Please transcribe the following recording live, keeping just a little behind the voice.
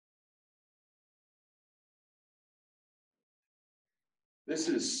This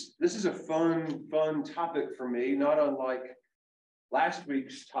is a fun topic for me, not unlike last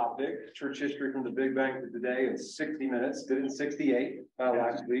week's topic, church history from the Big Bang to today in 60 minutes. Did it in 68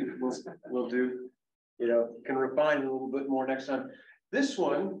 last week. We'll do, can refine it a little bit more next time. This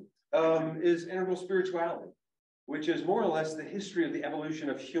one is integral spirituality, which is more or less the history of the evolution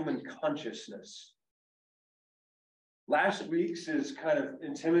of human consciousness. Last week's is kind of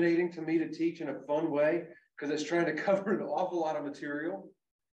intimidating to me to teach in a fun way because it's trying to cover an awful lot of material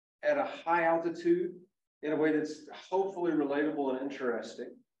at a high altitude in a way that's hopefully relatable and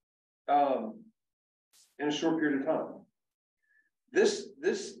interesting in a short period of time.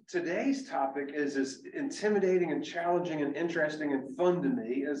 Today's topic is as intimidating and challenging and interesting and fun to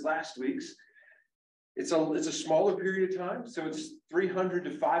me as last week's. It's a smaller period of time, so it's 300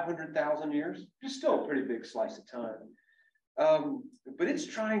 to 500,000 years, which is still a pretty big slice of time. But it's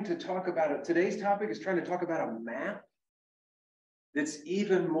trying to talk about it. Today's topic is trying to talk about a map that's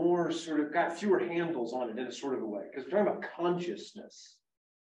even more sort of got fewer handles on it in a sort of a way, because we're talking about consciousness.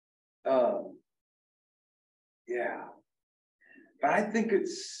 Yeah. But I think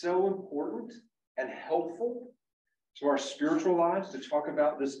it's so important and helpful to our spiritual lives to talk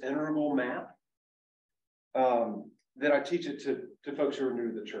about this integral map that I teach it to folks who are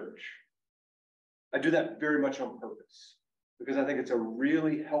new to the church. I do that very much on purpose because I think it's a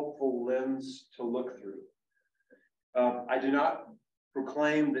really helpful lens to look through. I do not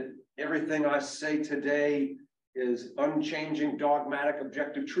proclaim that everything I say today is unchanging, dogmatic,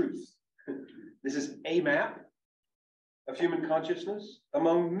 objective truth. This is a map of human consciousness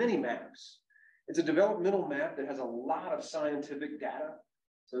among many maps. It's a developmental map that has a lot of scientific data,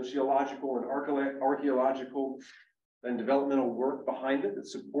 sociological and archaeological and developmental work behind it that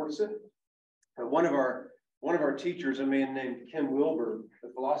supports it. One of our teachers, a man named Ken Wilber,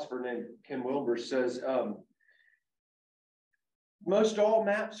 a philosopher named Ken Wilber, says, most all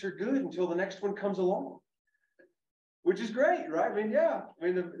maps are good until the next one comes along, which is great, right? I mean, yeah. I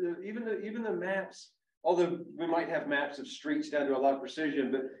mean, even the maps, although we might have maps of streets down to a lot of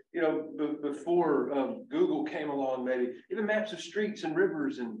precision, but before Google came along, maybe even maps of streets and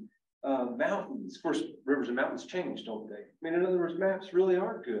rivers and mountains. Of course, rivers and mountains change, don't they? I mean, in other words, maps really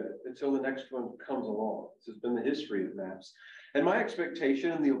aren't good until the next one comes along. This has been the history of maps. And my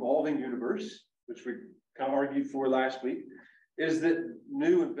expectation in the evolving universe, which we kind of argued for last week, is that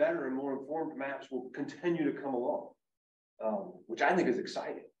new and better and more informed maps will continue to come along, which I think is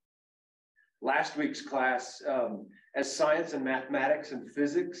exciting. Last week's class, as science and mathematics and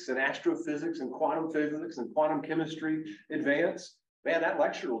physics and astrophysics and quantum physics and quantum chemistry advance, man, that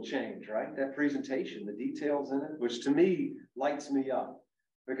lecture will change, right? That presentation, the details in it, which to me lights me up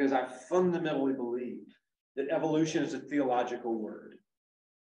because I fundamentally believe that evolution is a theological word,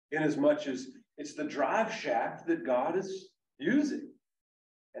 in as much as it's the drive shaft that God is using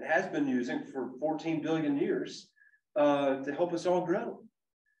and has been using for 14 billion years to help us all grow.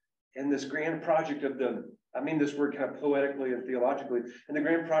 And this grand project of I mean this word kind of poetically and theologically, and the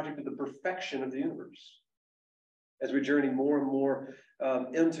grand project of the perfection of the universe. As we journey more and more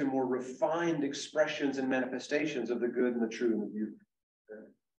into more refined expressions and manifestations of the good and the true and the beautiful.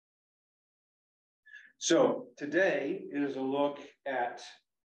 So today is a look at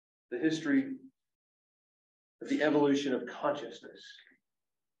the history of the evolution of consciousness.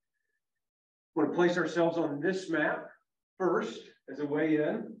 We want to place ourselves on this map first as a way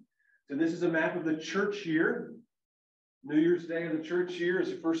in. So this is a map of the church year. New Year's Day of the church year is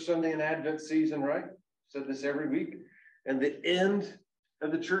the first Sunday in Advent season, right? Said this every week. And the end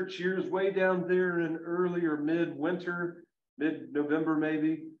of the church year is way down there in early or mid-winter, mid-November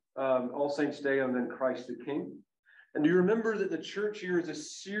maybe, All Saints Day, and then Christ the King. And do you remember that the church year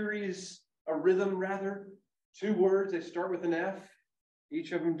is a rhythm rather? 2 words, they start with an F.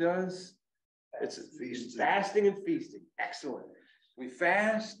 Each of them does. It's fasting and feasting. Excellent. We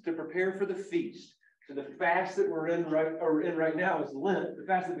fast to prepare for the feast. So the fast that we're in right now is Lent. The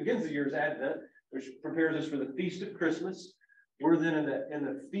fast that begins the year is Advent, which prepares us for the feast of Christmas. We're then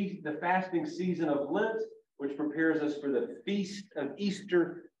in the fasting season of Lent, which prepares us for the feast of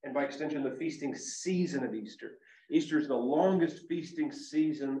Easter, and by extension, the feasting season of Easter. Easter is the longest feasting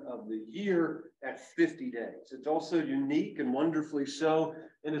season of the year at 50 days. It's also unique and wonderfully so,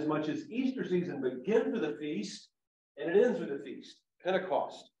 in as much as Easter season begins with a feast and it ends with a feast.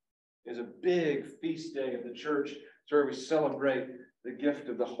 Pentecost is a big feast day of the church. It's where we celebrate the gift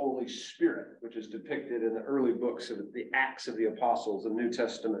of the Holy Spirit, which is depicted in the early books of the Acts of the Apostles, the New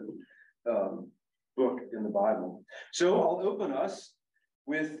Testament book in the Bible. So I'll open us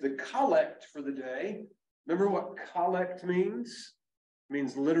with the collect for the day. Remember what collect means? It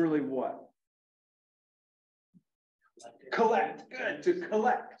means literally what? Collect. Good. To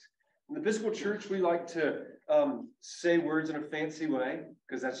collect. In the Episcopal Church, we like to say words in a fancy way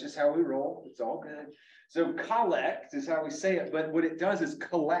because that's just how we roll. It's all good. So collect is how we say it. But what it does is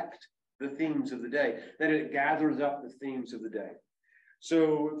collect the themes of the day. Then it gathers up the themes of the day.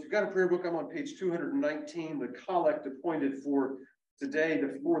 So if you've got a prayer book, I'm on page 219, the collect appointed for today,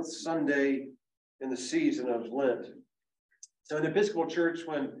 the fourth Sunday in the season of Lent. So in the Episcopal Church,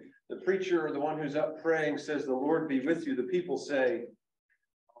 when the preacher or the one who's up praying says, the Lord be with you, the people say,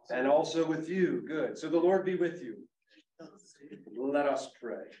 and also with you. Good. So the Lord be with you. Let us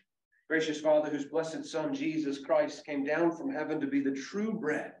pray. Gracious Father, whose blessed Son, Jesus Christ, came down from heaven to be the true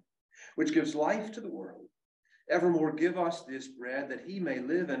bread, which gives life to the world. Evermore give us this bread, that he may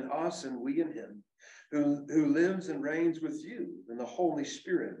live in us and we in him, who lives and reigns with you in the Holy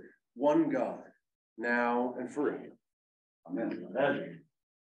Spirit, one God, now and forever. Amen. Amen.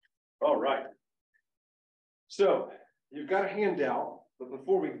 All right. So you've got a handout, but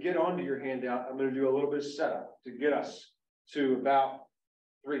before we get onto your handout, I'm going to do a little bit of setup to get us to about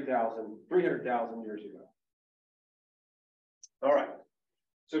 300,000 years ago. All right.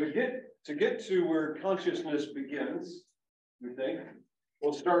 So to get to where consciousness begins, we think,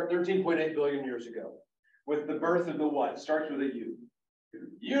 we'll start 13.8 billion years ago with the birth of the what? It starts with a U.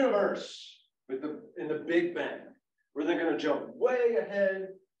 Universe in the Big Bang. We're then going to jump way ahead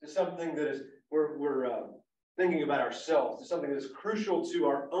to something that is we're thinking about ourselves, to something that is crucial to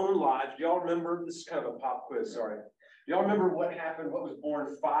our own lives. Do y'all remember? This is kind of a pop quiz. Sorry. Do y'all remember what happened? What was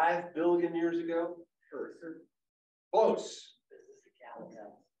born 5 billion years ago? Earth. Close.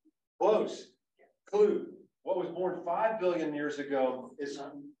 Close. Clue. What was born 5 billion years ago is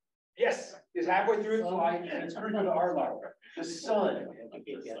halfway through its life, and it's crucial to our life. The sun.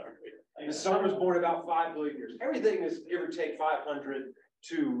 The sun was born about 5 billion years. Everything is give or take 500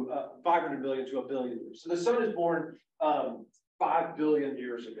 million to a billion years. So the sun is born 5 billion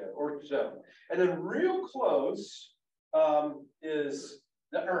years ago or so. And then real close is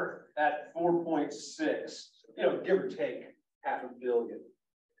the Earth at 4.6, give or take half a billion.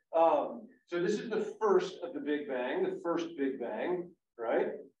 So this is the first of the Big Bang, right?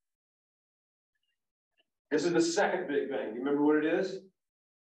 This is the second Big Bang. You remember what it is?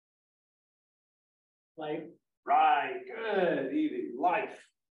 Life. Right, good, Evie, life.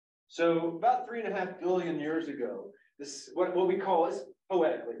 So about 3.5 billion years ago, this what we call is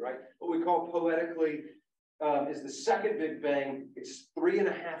poetically, right? What we call poetically is the second Big Bang. It's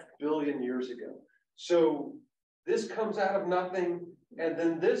 3.5 billion years ago. So this comes out of nothing. And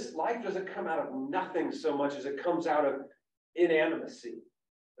then this life doesn't come out of nothing so much as it comes out of inanimacy.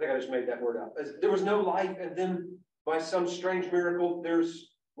 I think I just made that word up. There was no life, and then by some strange miracle, there's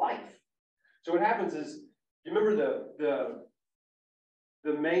life. So what happens is, you remember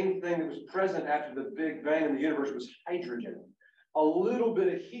the main thing that was present after the Big Bang in the universe was hydrogen, a little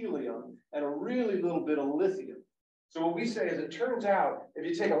bit of helium, and a really little bit of lithium. So what we say is it turns out if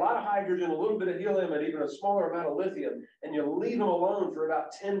you take a lot of hydrogen, a little bit of helium, and even a smaller amount of lithium, and you leave them alone for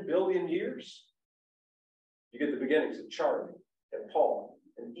about 10 billion years, you get the beginnings of Charlie and Paul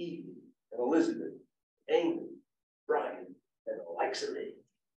and Eve and Elizabeth, Amy, Brian, and Alexei.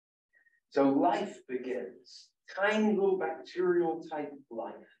 So life begins, tiny little bacterial type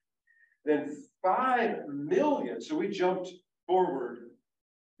life. Then 5 million, so we jumped forward,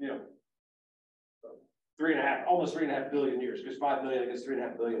 almost 3.5 billion years, because 5 million against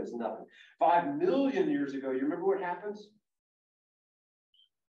 3.5 billion is nothing. 5 million years ago, you remember what happens?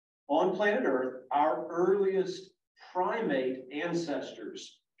 On planet Earth, our earliest primate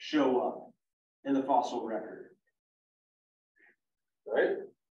ancestors show up in the fossil record. Right?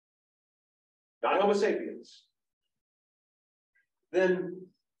 Not Homo sapiens. Then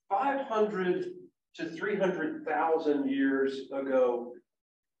 500 to 300,000 years ago,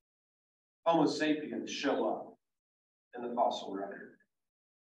 Homo sapiens show up in the fossil record.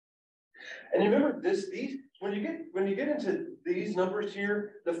 And you remember when you get into these numbers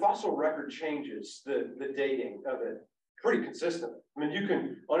here, the fossil record changes the dating of it pretty consistent. I mean, you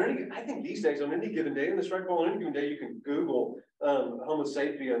can I think these days on any given day in this record, on any given day, you can Google Homo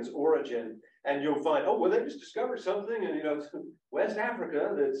sapiens origin, and you'll find, oh, well, they just discovered something in West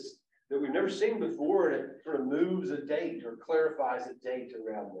Africa that we've never seen before, and it sort of moves a date or clarifies a date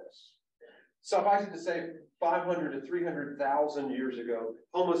around this. Suffice it to say, 500 to 300,000 years ago,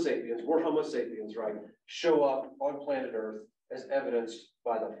 we're Homo sapiens, right, show up on planet Earth as evidenced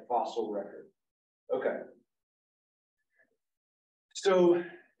by the fossil record. Okay. So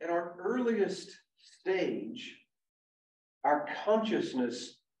in our earliest stage, our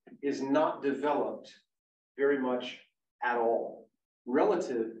consciousness is not developed very much at all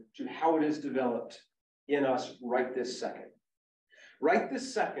relative to how it is developed in us right this second. Right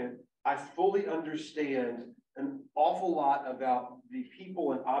this second, I fully understand an awful lot about the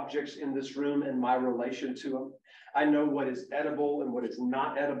people and objects in this room and my relation to them. I know what is edible and what is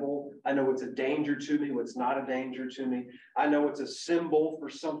not edible. I know what's a danger to me, what's not a danger to me. I know it's a symbol for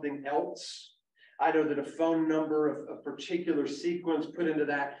something else. I know that a phone number of a particular sequence put into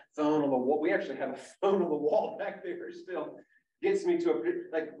that phone on the wall. We actually have a phone on the wall back there still. Gets me to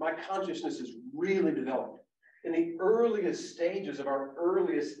like my consciousness is really developed. In the earliest stages of our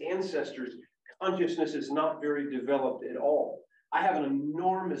earliest ancestors, consciousness is not very developed at all. I have an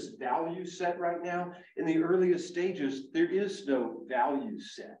enormous value set right now. In the earliest stages, there is no value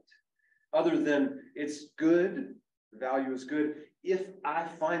set other than it's good, the value is good, if I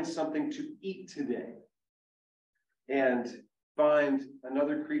find something to eat today and find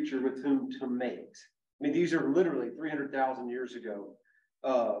another creature with whom to mate. I mean, these are literally 300,000 years ago,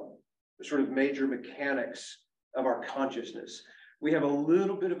 the sort of major mechanics of our consciousness. We have a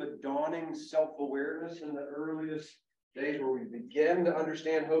little bit of a dawning self-awareness in the earliest days where we begin to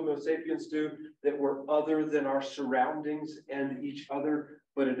understand Homo sapiens do, that we're other than our surroundings and each other,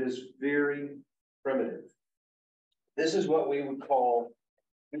 but it is very primitive. This is what we would call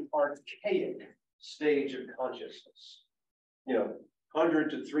the archaic stage of consciousness.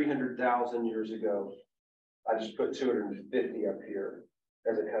 100 to 300,000 years ago. I just put 250 up here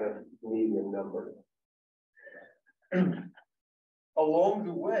as a kind of median number. Along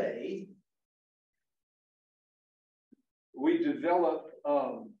the way, we develop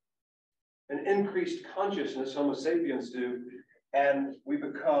an increased consciousness, Homo sapiens do, and we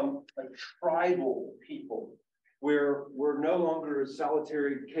become a tribal people, where we're no longer a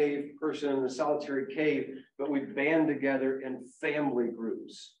solitary cave person in a solitary cave, but we band together in family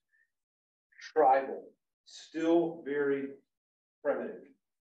groups. Tribal, still very primitive.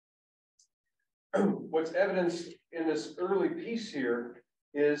 What's evidenced in this early piece here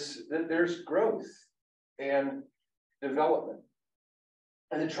is that there's growth and development.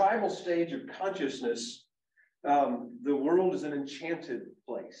 In the tribal stage of consciousness, the world is an enchanted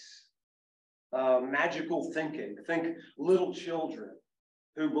place. Magical thinking. Think little children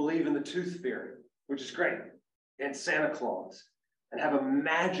who believe in the tooth fairy, which is great, and Santa Claus, and have a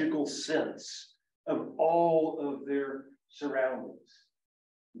magical sense of all of their surroundings.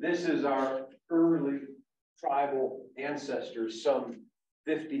 This is our early tribal ancestors some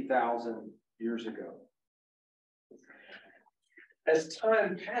 50,000 years ago. As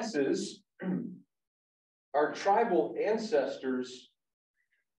time passes, our tribal ancestors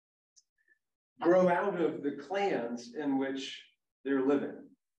grow out of the clans in which they're living.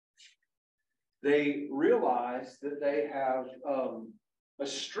 They realize that they have a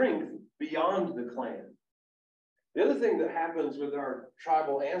strength beyond the clan. The other thing that happens with our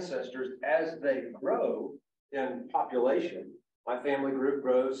tribal ancestors as they grow in population, my family group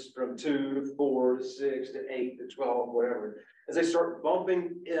grows from 2 to 4 to 6 to 8 to 12, whatever, as they start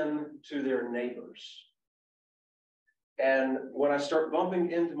bumping into their neighbors. And when I start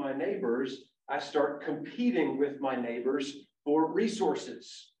bumping into my neighbors, I start competing with my neighbors for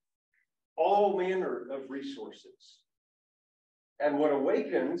resources, all manner of resources. And what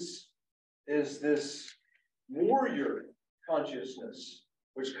awakens is this warrior consciousness,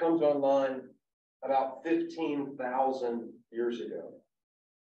 which comes online about 15,000 years ago.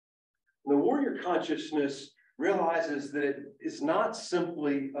 The warrior consciousness realizes that it is not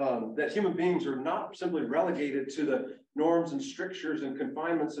simply, that human beings are not simply relegated to the norms and strictures and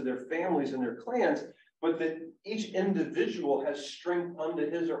confinements of their families and their clans, but that each individual has strength unto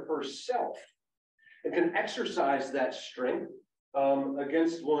his or herself and can exercise that strength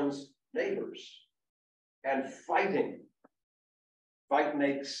against one's neighbors. And fighting. Fight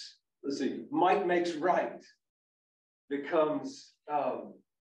makes, might makes right becomes,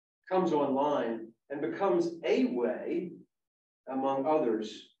 comes online and becomes a way, among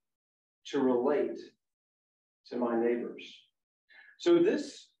others, to relate to my neighbors. So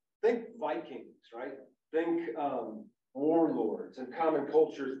think Vikings, right? Think warlords. and common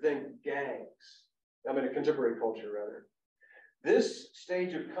culture, think gangs. I mean, a contemporary culture, rather. This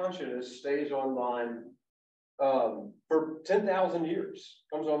stage of consciousness stays online for 10,000 years,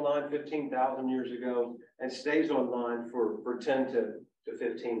 comes online 15,000 years ago, and stays online for 10 to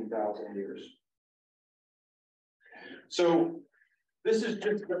 15,000 years. So this is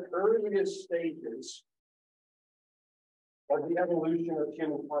just the earliest stages of the evolution of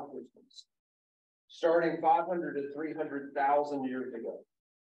human consciousness, starting 500 to 300,000 years ago.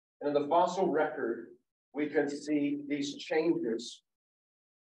 And in the fossil record, we can see these changes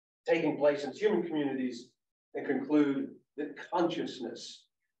taking place in human communities and conclude that consciousness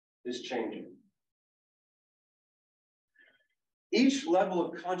is changing. Each level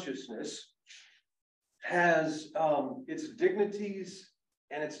of consciousness has its dignities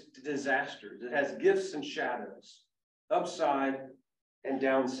and its disasters. It has gifts and shadows, upside and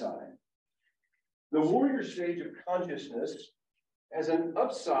downside. The warrior stage of consciousness has an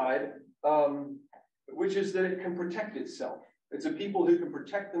upside, which is that it can protect itself. It's a people who can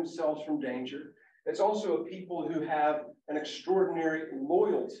protect themselves from danger. It's also a people who have an extraordinary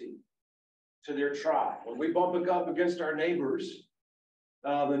loyalty to their tribe. When we bump up against our neighbors,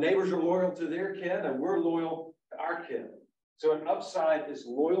 the neighbors are loyal to their kin, and we're loyal to our kin. So an upside is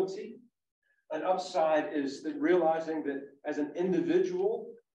loyalty. An upside is realizing that as an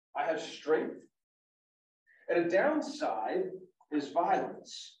individual, I have strength. And a downside is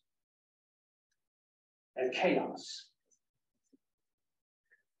violence and chaos.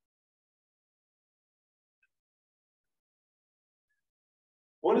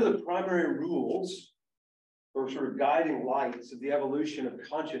 One of the primary rules or sort of guiding lights of the evolution of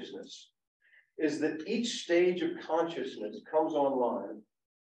consciousness is that each stage of consciousness comes online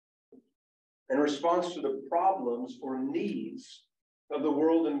in response to the problems or needs of the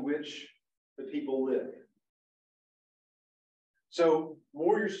world in which the people live. So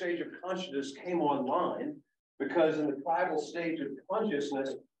warrior stage of consciousness came online because in the tribal stage of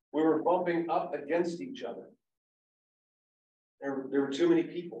consciousness, we were bumping up against each other. There were too many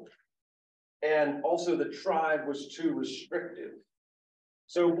people. And also the tribe was too restrictive.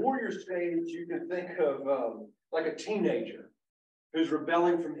 So warrior stage, you can think of like a teenager who's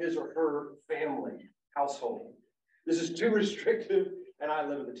rebelling from his or her family, household. This is too restrictive, and I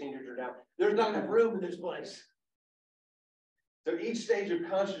live with a teenager now. There's not enough room in this place. So each stage of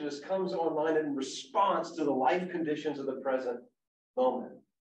consciousness comes online in response to the life conditions of the present moment.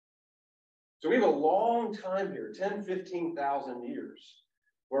 So we have a long time here, 10, 15,000 years,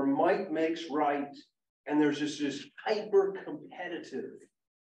 where might makes right, and there's just this hyper-competitive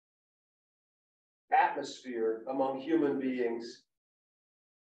atmosphere among human beings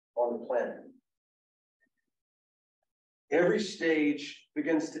on the planet. Every stage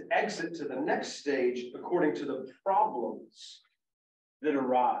begins to exit to the next stage according to the problems that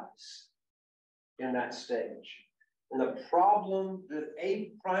arise in that stage. And the problem,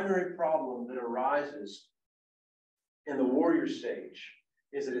 a primary problem that arises in the warrior stage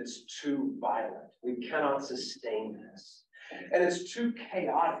is that it's too violent. We cannot sustain this. And it's too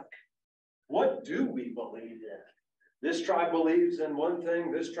chaotic. What do we believe in? This tribe believes in one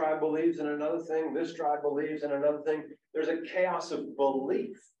thing, this tribe believes in another thing, this tribe believes in another thing. There's a chaos of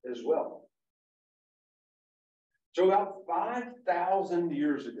belief as well. So about 5,000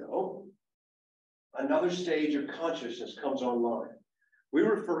 years ago, another stage of consciousness comes online. We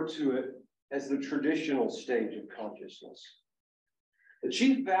refer to it as the traditional stage of consciousness. The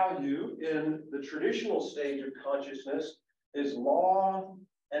chief value in the traditional stage of consciousness is law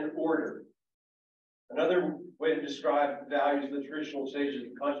and order. Another way to describe values in the traditional stages of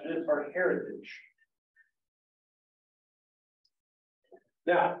consciousness are heritage.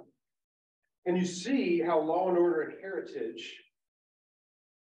 Now, can you see how law and order and heritage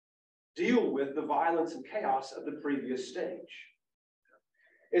deal with the violence and chaos of the previous stage?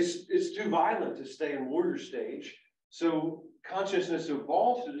 It's too violent to stay in warrior stage, so consciousness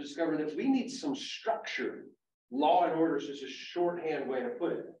evolved to discover that we need some structure. Law and order is just a shorthand way to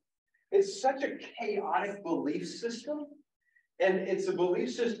put it. It's such a chaotic belief system, and it's a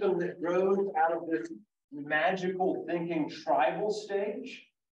belief system that grows out of this magical thinking tribal stage,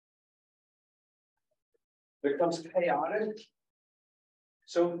 becomes chaotic.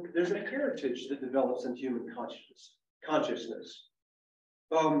 So there's a heritage that develops in human consciousness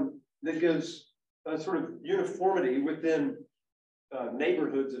that gives a sort of uniformity within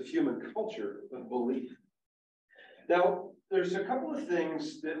neighborhoods of human culture of belief. Now, there's a couple of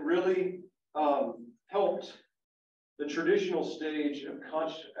things that really helped the traditional stage of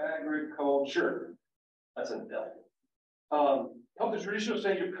agriculture. That's an L. Helped the traditional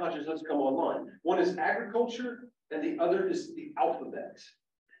stage of consciousness come online. One is agriculture, and the other is the alphabet.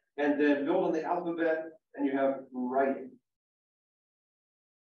 And then build on the alphabet, and you have writing.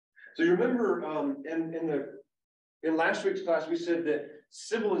 So you remember in last week's class, we said that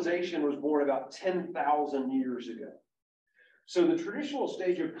civilization was born about 10,000 years ago. So the traditional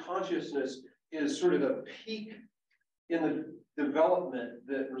stage of consciousness is sort of a peak in the development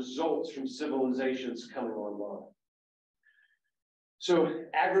that results from civilizations coming online. So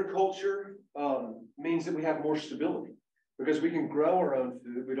agriculture means that we have more stability because we can grow our own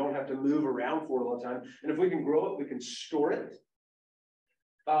food. We don't have to move around for it all the time. And if we can grow it, we can store it.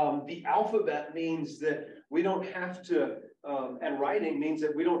 The alphabet means that we don't have to, and writing means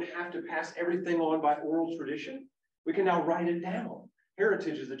that we don't have to pass everything on by oral tradition. We can now write it down.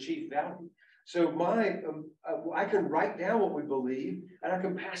 Heritage is the chief value. So I can write down what we believe, and I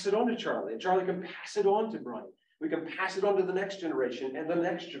can pass it on to Charlie, and Charlie can pass it on to Brian. We can pass it on to the next generation and the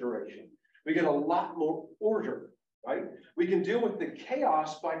next generation. We get a lot more order, right? We can deal with the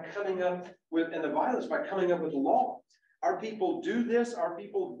chaos by coming up with, and the violence by coming up with law. Our people do this, our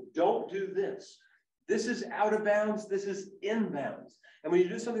people don't do this. This is out of bounds, this is in bounds. And when you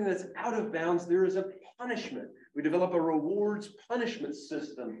do something that's out of bounds, there is a punishment. We develop a rewards punishment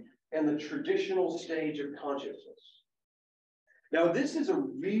system in the traditional stage of consciousness. Now, this is a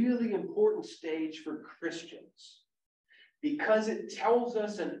really important stage for Christians because it tells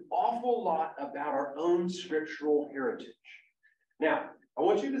us an awful lot about our own scriptural heritage. Now, I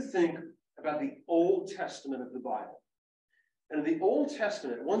want you to think about the Old Testament of the Bible. And in the Old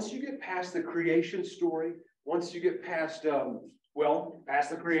Testament, once you get past the creation story, once you get past, past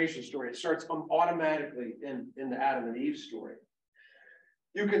the creation story, it starts automatically in the Adam and Eve story.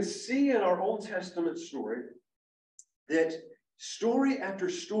 You can see in our Old Testament story that story after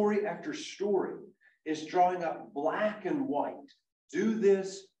story after story is drawing up black and white. Do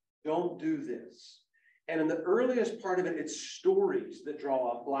this, don't do this. And in the earliest part of it, it's stories that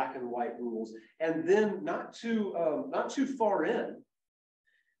draw up black and white rules. And then not too far in,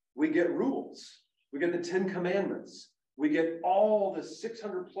 we get rules. We get the 10 Commandments. We get all the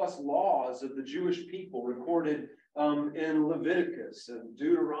 600 plus laws of the Jewish people recorded in Leviticus and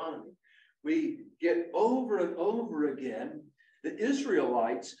Deuteronomy. We get over and over again the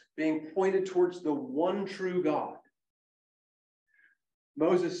Israelites being pointed towards the one true God.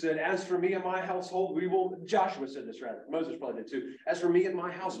 Moses said, as for me and my household, Joshua said this rather, Moses probably did too. As for me and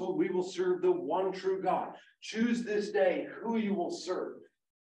my household, we will serve the one true God. Choose this day who you will serve.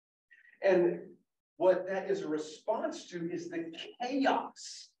 And what that is a response to is the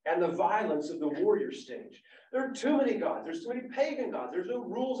chaos and the violence of the warrior stage. There are too many gods. There's too many pagan gods. There's no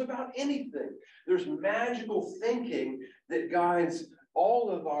rules about anything. There's magical thinking that guides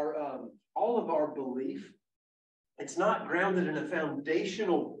all of our belief. It's not grounded in a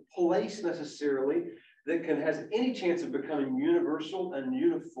foundational place necessarily that has any chance of becoming universal and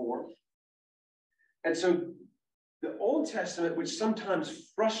uniform. And so the Old Testament, which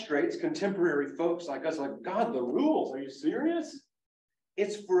sometimes frustrates contemporary folks like us, like, God, the rules, are you serious?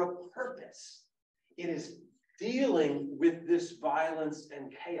 It's for a purpose. It is dealing with this violence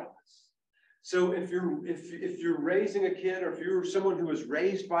and chaos. So if you're raising a kid, or if you're someone who was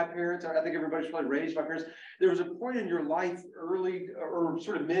raised by parents, I think everybody's probably raised by parents, there was a point in your life, early or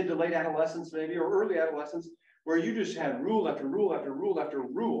sort of mid to late adolescence maybe, or early adolescence, where you just had rule after rule after rule after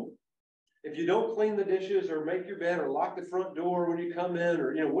rule. If you don't clean the dishes or make your bed or lock the front door when you come in,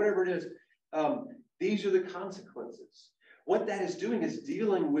 or whatever it is, these are the consequences. What that is doing is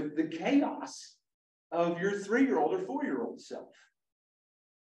dealing with the chaos of your 3-year-old or 4-year-old self.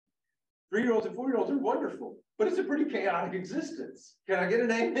 3-year-olds and 4-year-olds are wonderful, but it's a pretty chaotic existence. Can I get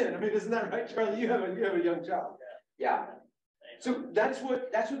an amen? I mean, isn't that right, Charlie? You have a young child. Yeah. So that's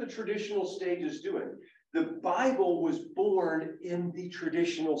what the traditional stage is doing. The Bible was born in the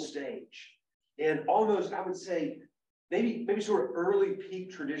traditional stage, and almost, I would say, maybe sort of early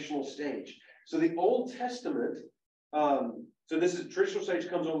peak traditional stage. So the Old Testament, so this is traditional stage,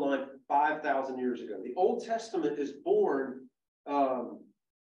 comes online 5,000 years ago. The Old Testament is born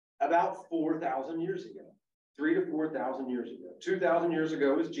about 4,000 years ago, 3,000 to 4,000 years ago. 2,000 years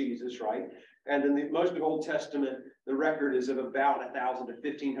ago is Jesus, right? And then most of the Old Testament, the record is of about 1,000 to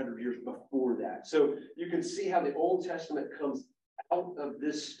 1,500 years before that. So you can see how the Old Testament comes out of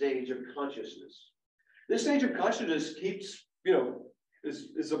this stage of consciousness. This stage of consciousness keeps,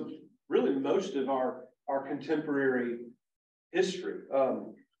 is really most of our contemporary history.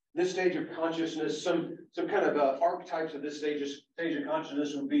 This stage of consciousness, some kind of archetypes of this stage of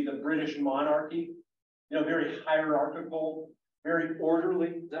consciousness would be the British monarchy, very hierarchical, very orderly.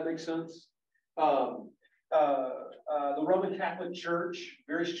 Does that make sense? The Roman Catholic Church,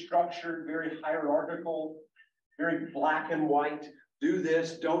 very structured, very hierarchical, very black and white. Do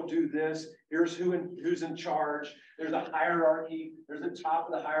this, don't do this. Here's who's in charge. There's a hierarchy. There's a top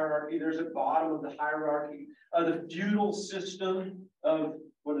of the hierarchy. There's a bottom of the hierarchy. The feudal system of,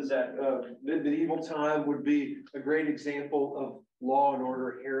 medieval time would be a great example of law and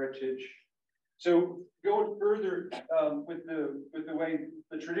order heritage. So going further with the way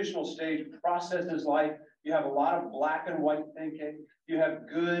the traditional stage processes life, you have a lot of black and white thinking. You have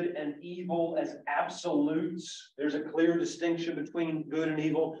good and evil as absolutes. There's a clear distinction between good and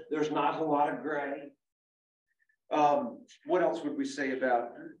evil. There's not a lot of gray. What else would we say about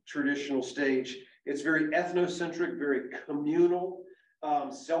traditional stage? It's very ethnocentric, very communal,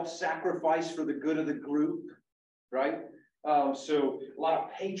 self-sacrifice for the good of the group. right? So a lot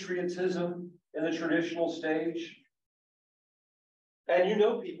of patriotism in the traditional stage. And you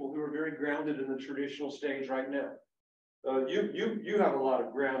know people who are very grounded in the traditional stage right now. You have a lot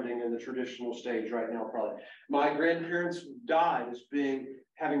of grounding in the traditional stage right now, probably. My grandparents died as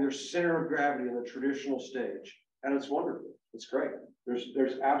having their center of gravity in the traditional stage. And it's wonderful. It's great.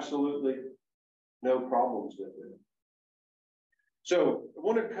 There's absolutely no problems with it. So I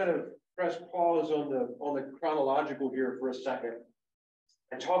want to kind of press pause on the chronological here for a second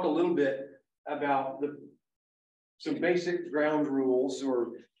and talk a little bit about some basic ground rules or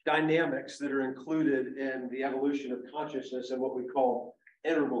dynamics that are included in the evolution of consciousness and what we call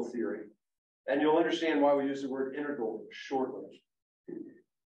integral theory. And you'll understand why we use the word integral shortly.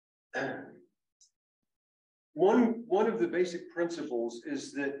 One of the basic principles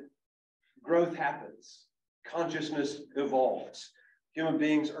is that growth happens. Consciousness evolves. Human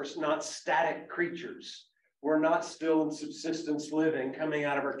beings are not static creatures. We're not still in subsistence living, coming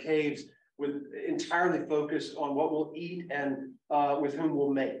out of our caves with entirely focused on what we'll eat and with whom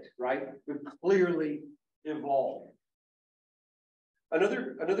we'll mate, right? We've clearly evolved.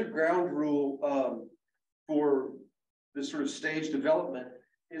 Another ground rule for this sort of stage development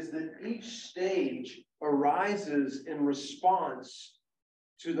is that each stage arises in response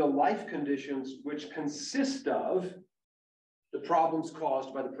to the life conditions which consist of the problems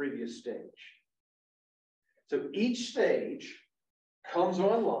caused by the previous stage. So each stage comes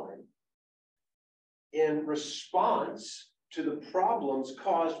online in response to the problems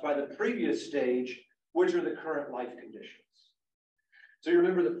caused by the previous stage, which are the current life conditions. So you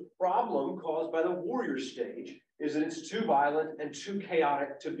remember the problem caused by the warrior stage is that it's too violent and too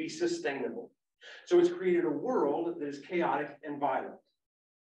chaotic to be sustainable. So it's created a world that is chaotic and violent.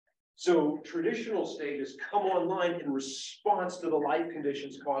 So traditional stages come online in response to the life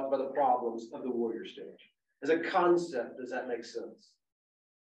conditions caused by the problems of the warrior stage. As a concept, does that make sense?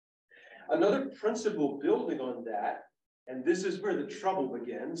 Another principle building on that, and this is where the trouble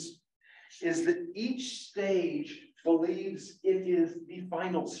begins, is that each stage believes it is the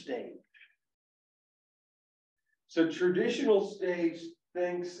final stage. So traditional stage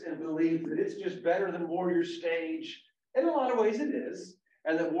thinks and believes that it's just better than warrior stage. In a lot of ways it is,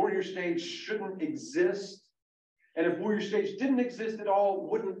 and that warrior stage shouldn't exist. And if warrior stage didn't exist at all,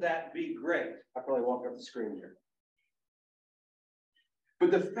 wouldn't that be great? I probably walked off the screen here. But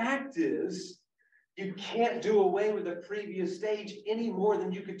the fact is, you can't do away with the previous stage any more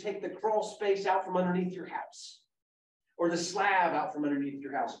than you could take the crawl space out from underneath your house, or the slab out from underneath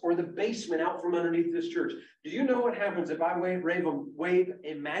your house, or the basement out from underneath this church. Do you know what happens if I wave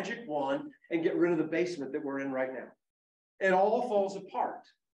a magic wand and get rid of the basement that we're in right now? It all falls apart.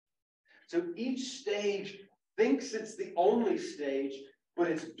 So each stage thinks it's the only stage,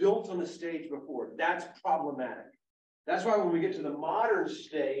 but it's built on the stage before. That's problematic. That's why when we get to the modern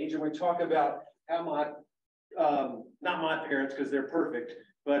stage and we talk about how not my parents, because they're perfect,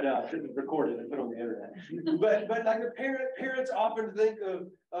 but recorded and put on the internet. but like the parents often think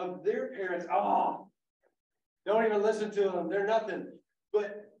of their parents, don't even listen to them, they're nothing.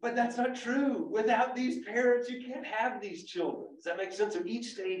 But that's not true. Without these parents, you can't have these children. Does that make sense? So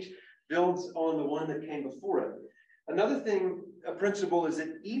each stage builds on the one that came before it. Another thing, a principle, is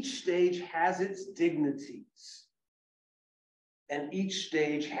that each stage has its dignities. And each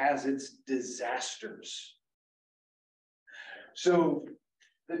stage has its disasters. So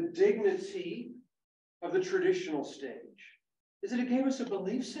the dignity of the traditional stage is that it gave us a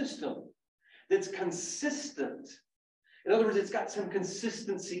belief system that's consistent. In other words, it's got some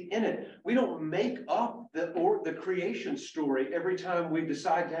consistency in it. We don't make up the creation story every time we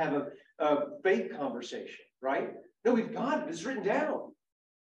decide to have a faith conversation, right? No, we've got it. It's written down.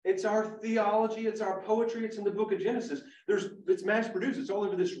 It's our theology. It's our poetry. It's in the book of Genesis. It's mass produced. It's all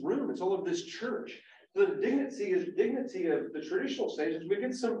over this room. It's all over this church. So the dignity of the traditional stage is we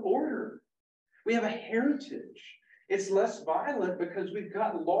get some order. We have a heritage. It's less violent because we've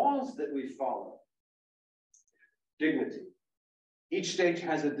got laws that we follow. Dignity. Each stage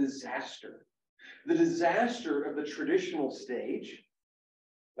has a disaster. The disaster of the traditional stage,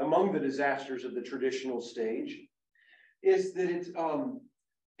 among the disasters of the traditional stage, is that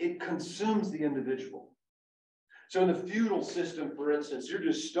it consumes the individual. So in the feudal system, for instance, you're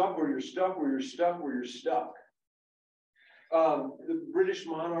just stuck where you're stuck, where you're stuck, where you're stuck. The British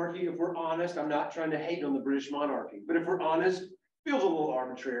monarchy, if we're honest, I'm not trying to hate on the British monarchy, but if we're honest, feels a little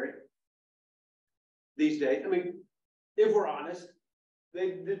arbitrary these days. I mean, if we're honest,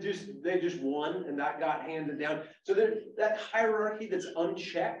 they just won and that got handed down. So that hierarchy that's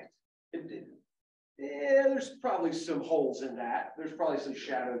unchecked, there's probably some holes in that. There's probably some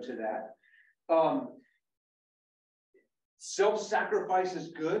shadow to that. Self-sacrifice is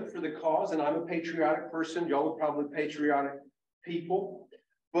good for the cause, and I'm a patriotic person. Y'all are probably patriotic people.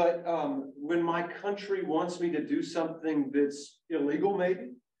 But when my country wants me to do something that's illegal,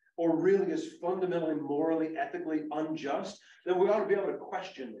 maybe, or really is fundamentally, morally, ethically unjust, then we ought to be able to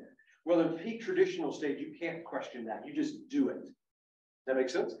question that. Well, in peak traditional stage, you can't question that. You just do it. Does that make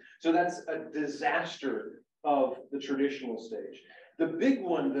sense? So that's a disaster of the traditional stage. The big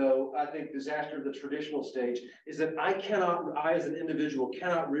one, though, I think, disaster of the traditional stage is that I as an individual,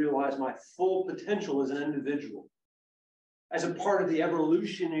 cannot realize my full potential as an individual, as a part of the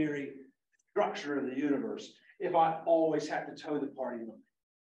evolutionary structure of the universe, if I always have to toe the party line.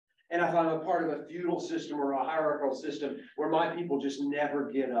 And if I'm a part of a feudal system or a hierarchical system where my people just never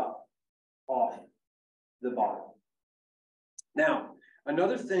get up off the bottom. Now,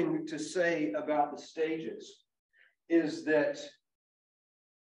 another thing to say about the stages is that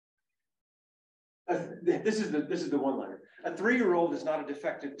this is the one-liner. A 3-year-old is not a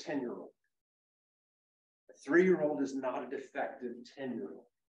defective 10-year-old. A 3-year-old is not a defective 10-year-old.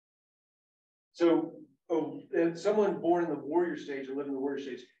 So someone born in the warrior stage or living in the warrior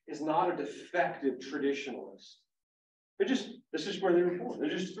stage is not a defective traditionalist. This is where they were born. They're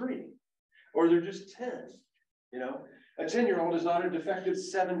just 3, or they're just 10. You know, a 10-year-old is not a defective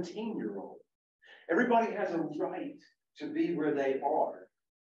 17-year-old. Everybody has a right to be where they are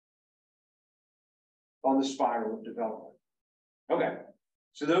on the spiral of development. Okay,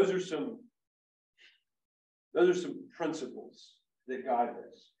 so those are some principles that guide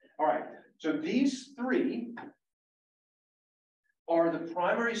this. All right, so these 3 are the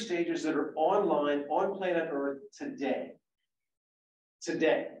primary stages that are online on planet Earth today.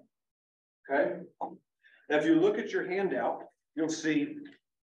 Today, okay? Now, if you look at your handout, you'll see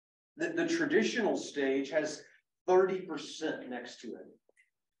that the traditional stage has 30% next to it.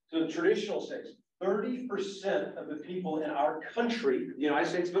 So the traditional stage, 30% of the people in our country, the United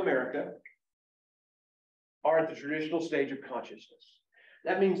States of America, are at the traditional stage of consciousness.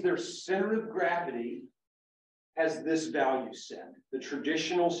 That means their center of gravity has this value set, the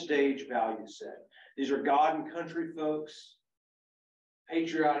traditional stage value set. These are God and country folks,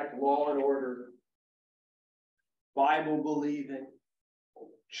 patriotic, law and order, Bible believing,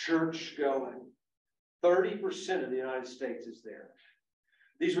 church going. 30% of the United States is there.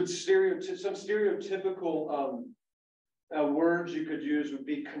 These would some stereotypical words you could use would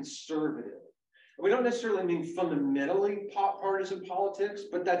be conservative. We don't necessarily mean fundamentally partisan politics,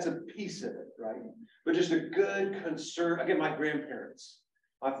 but that's a piece of it, right? But just a good again, my grandparents.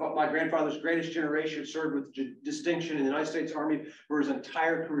 My grandfather's greatest generation served with distinction in the United States Army for his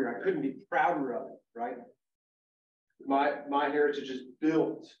entire career. I couldn't be prouder of it, right? My heritage is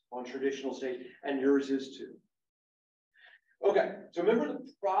built on traditional stage, and yours is too. Okay, so remember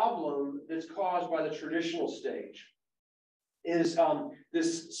the problem that's caused by the traditional stage is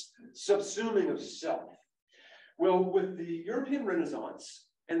this subsuming of self. Well, with the European Renaissance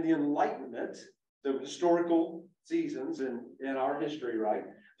and the Enlightenment, the historical seasons in our history, right?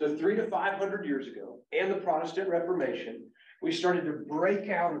 So 300 to 500 years ago, and the Protestant Reformation, we started to break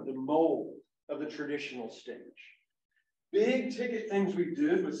out of the mold of the traditional stage. Big ticket things we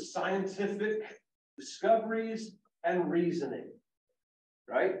did was scientific discoveries and reasoning,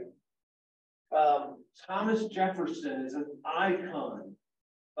 right? Thomas Jefferson is an icon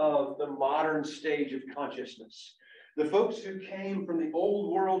of the modern stage of consciousness. The folks who came from the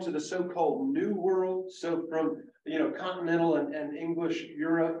old world to the so-called new world, so from continental and English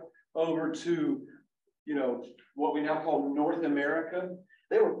Europe over to what we now call North America,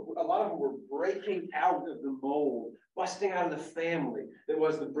 a lot of them were breaking out of the mold, busting out of the family that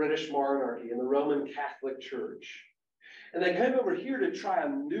was the British monarchy and the Roman Catholic Church. And they came over here to try a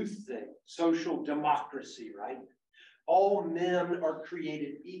new thing, social democracy, right? All men are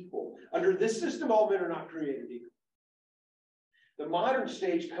created equal. Under this system, all men are not created equal. The modern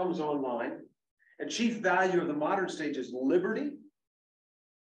stage comes online, and chief value of the modern stage is liberty.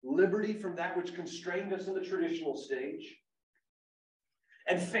 Liberty from that which constrained us in the traditional stage.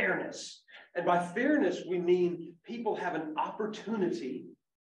 And fairness. And by fairness, we mean people have an opportunity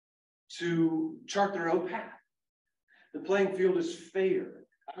to chart their own path. The playing field is fair.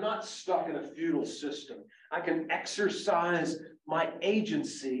 I'm not stuck in a feudal system. I can exercise my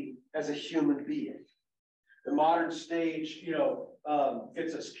agency as a human being. The modern stage,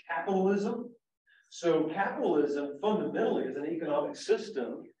 fits us capitalism. So capitalism fundamentally as an economic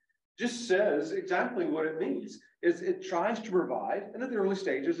system just says exactly what it means. It tries to provide, and at the early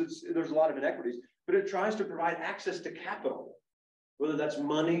stages, there's a lot of inequities, but it tries to provide access to capital, whether that's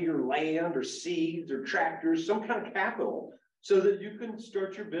money or land or seeds or tractors, some kind of capital so that you can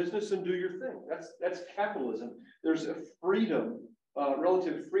start your business and do your thing. That's capitalism. There's a freedom,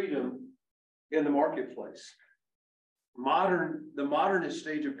 relative freedom in the marketplace. The modernist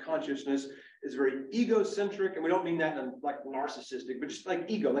stage of consciousness is very egocentric, and we don't mean that in like narcissistic, but just like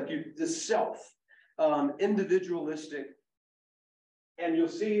ego, like the self, individualistic. And you'll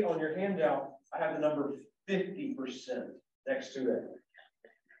see on your handout, I have the number 50% next to it.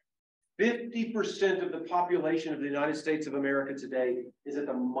 50% of the population of the United States of America today is at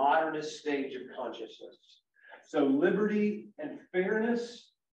the modernist stage of consciousness. So liberty and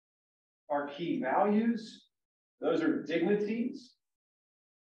fairness are key values. Those are dignities.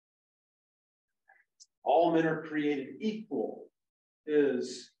 All men are created equal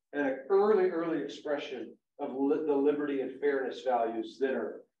is an early expression of the liberty and fairness values that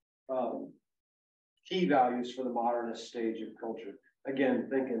are key values for the modernist stage of culture. Again,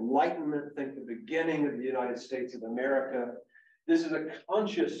 think Enlightenment, think the beginning of the United States of America. This is a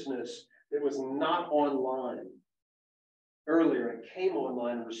consciousness that was not online earlier. It came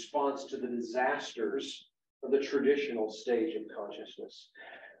online in response to the disasters of the traditional stage of consciousness.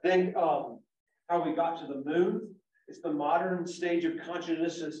 Think how we got to the moon. It's the modern stage of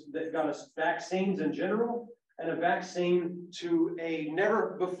consciousness that got us vaccines in general and a vaccine to a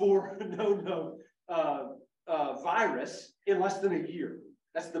never before known virus in less than a year.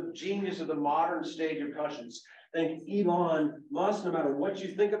 That's the genius of the modern stage of consciousness. Think Elon Musk, no matter what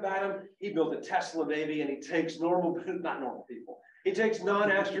you think about him, he built a Tesla baby and he takes not normal people. He takes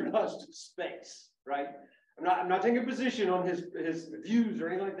non-astronauts to space, right? I'm not taking a position on his views or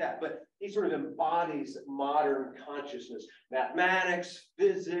anything like that, but he sort of embodies modern consciousness, mathematics,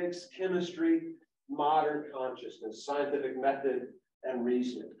 physics, chemistry, modern consciousness, scientific method, and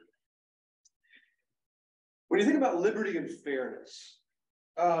reasoning. When you think about liberty and fairness,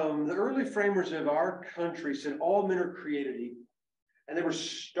 the early framers of our country said all men are created equal, and they were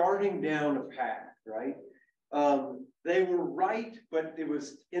starting down a path, right? They were right, but it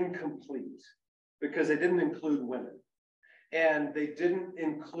was incomplete because they didn't include women, and they didn't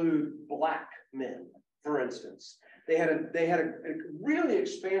include Black men, for instance. They had a really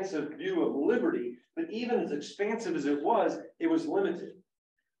expansive view of liberty, but even as expansive as it was limited.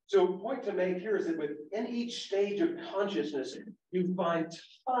 So a point to make here is that within each stage of consciousness, you find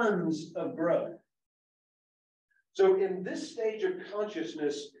tons of growth. So in this stage of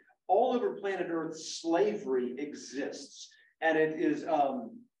consciousness, all over planet Earth, slavery exists. And it is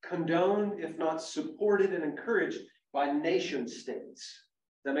condoned, if not supported and encouraged by nation states.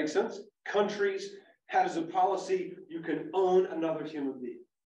 Does that make sense? Countries have as a policy, you can own another human being.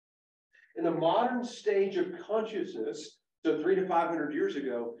 In the modern stage of consciousness, so 300 to 500 years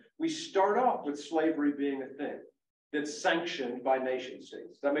ago, we start off with slavery being a thing that's sanctioned by nation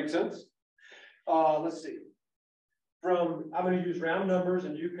states. Does that make sense? Let's see. I'm going to use round numbers,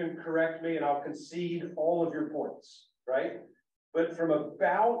 and you can correct me, and I'll concede all of your points, right? But from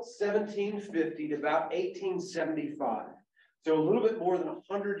about 1750 to about 1875, so a little bit more than a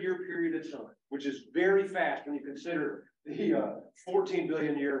 100-year period of time, which is very fast when you consider the 14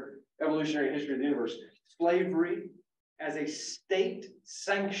 billion year evolutionary history of the universe, slavery as a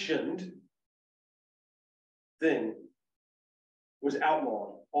state-sanctioned thing was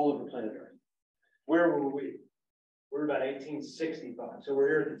outlawed all over planet Earth. Where were we? We're about 1865. So we're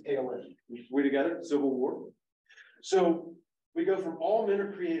here at the tail end. We together? Civil War. So we go from all men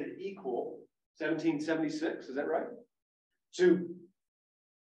are created equal, 1776, is that right? To,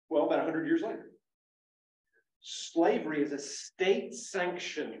 well, about 100 years later. Slavery as a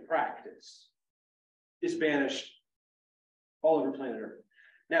state-sanctioned practice is banished all over planet Earth.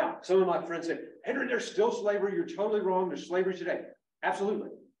 Now, some of my friends say, Henry, there's still slavery. You're totally wrong. There's slavery today. Absolutely.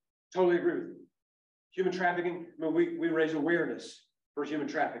 Totally agree with you. Human trafficking, I mean, we raise awareness for human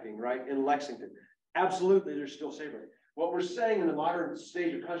trafficking, right, in Lexington. Absolutely, there's still slavery. What we're saying in the modern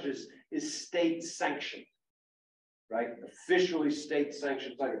stage of consciousness is state-sanctioned, right? Officially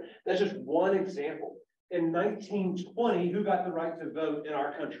state-sanctioned slavery. That's just one example. In 1920, who got the right to vote in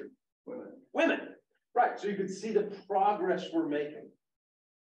our country? Women. Women. Right, so you can see the progress we're making.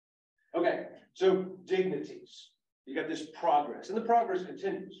 Okay, so dignities. You got this progress, and the progress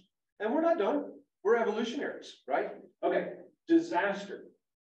continues. And we're not done. We're evolutionaries, right? Okay, disaster.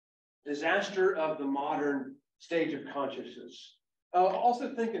 Disaster of the modern stage of consciousness.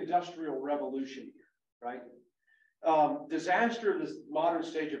 Also think industrial revolution here, right? Disaster of this modern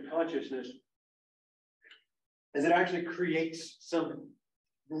stage of consciousness is it actually creates some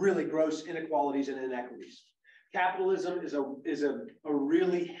really gross inequalities and inequities. Capitalism is a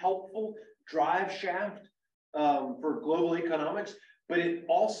really helpful drive shaft for global economics, but it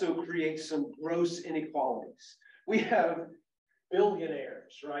also creates some gross inequalities. We have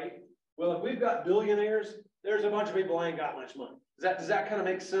billionaires, right? Well, if we've got billionaires, there's a bunch of people who ain't got much money. Does that kind of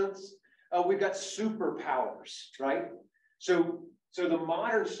make sense? We've got superpowers, right? So the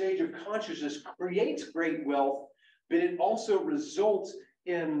modern stage of consciousness creates great wealth, but it also results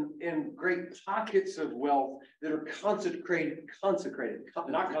in great pockets of wealth that are concentrated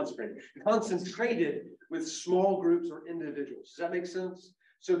with small groups or individuals. Does that make sense?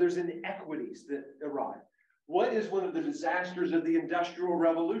 So there's inequities that arise. What is one of the disasters of the Industrial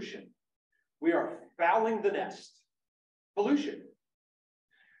Revolution? We are fouling the nest. Pollution.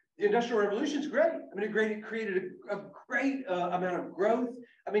 The Industrial Revolution is great. I mean, it created a great amount of growth.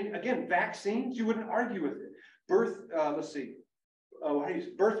 I mean, again, vaccines, you wouldn't argue with it. Birth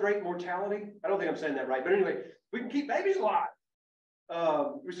rate mortality. I don't think I'm saying that right. But anyway, we can keep babies alive.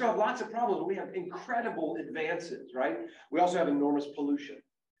 We still have lots of problems, but we have incredible advances, right? We also have enormous pollution.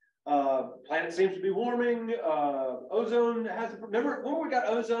 Planet seems to be warming. Ozone has, remember when we got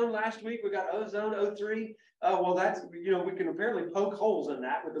ozone last week? We got ozone O3. Well, that's, we can apparently poke holes in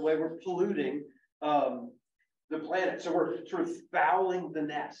that with the way we're polluting the planet. So we're sort of fouling the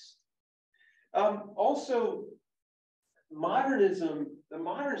nest. Also, modernism, the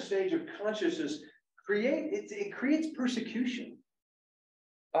modern stage of consciousness, it creates persecution.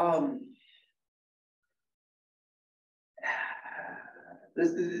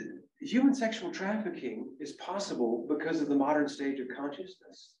 Human sexual trafficking is possible because of the modern stage of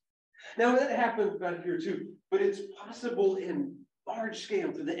consciousness. Now, that happens back here too, but it's possible in large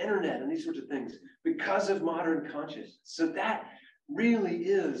scale through the internet and these sorts of things because of modern consciousness. So that really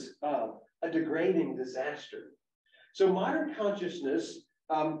is a degrading disaster. So modern consciousness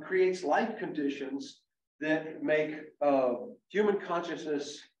creates life conditions that make human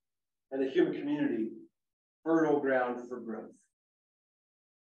consciousness and the human community fertile ground for growth.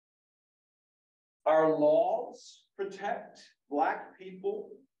 Our laws protect Black people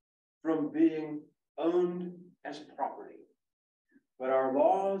from being owned as property, but our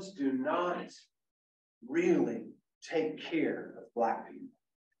laws do not really take care of Black people.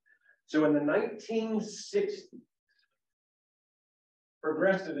 So in the 1960s,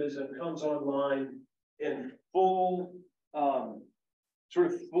 progressivism comes online in full early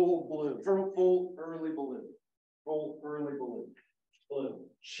bloom.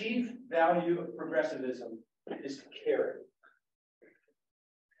 Chief value of progressivism is caring.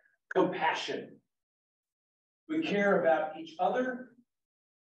 Compassion. We care about each other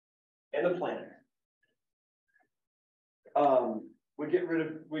and the planet.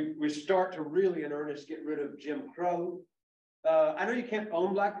 We start to really in earnest get rid of Jim Crow. I know you can't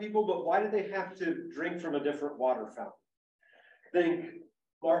own Black people, but why do they have to drink from a different water fountain? Think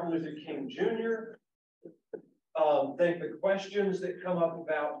Martin Luther King Jr. Think the questions that come up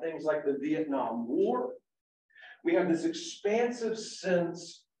about things like the Vietnam War. We have this expansive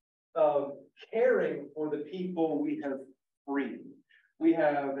sense of caring for the people we have freed. We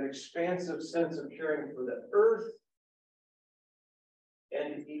have an expansive sense of caring for the earth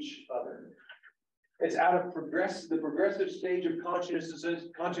and each other. It's out of the progressive stage of consciousness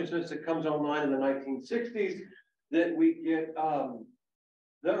that comes online in the 1960s that we get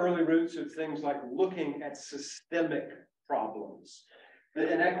the early roots of things like looking at systemic problems.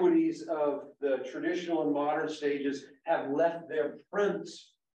 The inequities of the traditional and modern stages have left their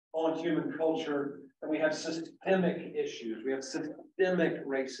prints on human culture, and we have systemic issues. We have systemic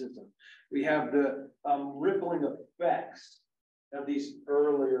racism. We have the rippling effects of these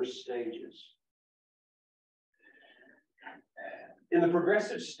earlier stages. In the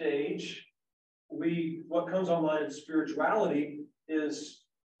progressive stage, what comes online in spirituality is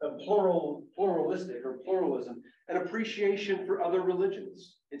a pluralistic or pluralism, an appreciation for other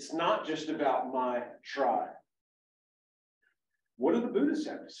religions. It's not just about my tribe. What do the Buddhists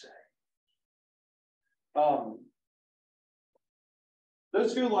have to say?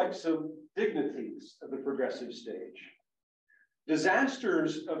 Those feel like some dignities of the progressive stage.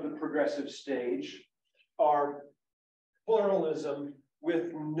 Disasters of the progressive stage are pluralism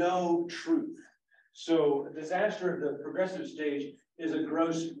with no truth. So a disaster of the progressive stage is a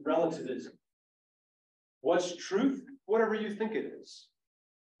gross relativism. What's truth? Whatever you think it is.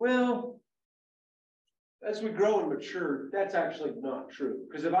 Well, as we grow and mature, that's actually not true.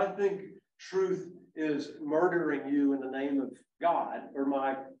 Because if I think truth is murdering you in the name of God or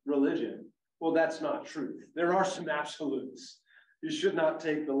my religion, well, that's not truth. There are some absolutes. You should not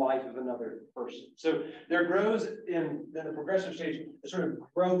take the life of another person. So there grows in the progressive stage a sort of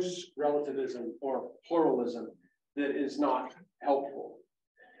gross relativism or pluralism that is not helpful.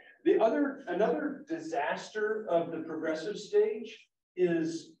 Another disaster of the progressive stage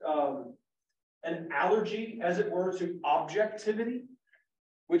is an allergy, as it were, to objectivity,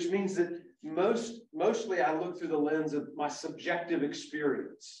 which means that mostly I look through the lens of my subjective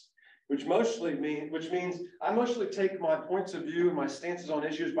experience, which means I mostly take my points of view and my stances on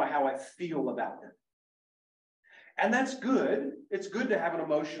issues by how I feel about them. And that's good. It's good to have an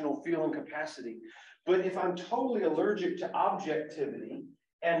emotional feeling capacity. But if I'm totally allergic to objectivity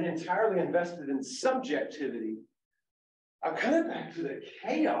and entirely invested in subjectivity, I'm kind of back to the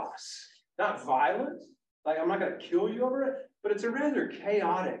chaos, not violence. Like, I'm not going to kill you over it, but it's a rather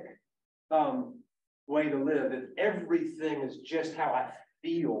chaotic way to live if everything is just how I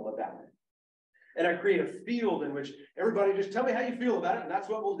feel about it. And I create a field in which everybody just tell me how you feel about it, and that's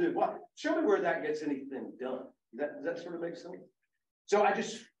what we'll do. What? Show me where that gets anything done. Does that sort of make sense? So I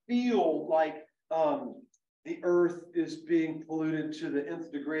just feel like the earth is being polluted to the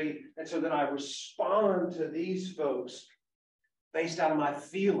nth degree. And so then I respond to these folks based out of my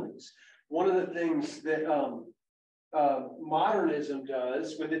feelings. One of the things that modernism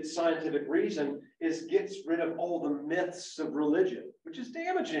does with its scientific reason is gets rid of all the myths of religion, which is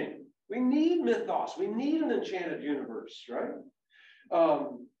damaging. We need mythos. We need an enchanted universe, right?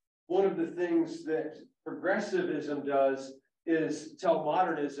 One of the things that progressivism does is tell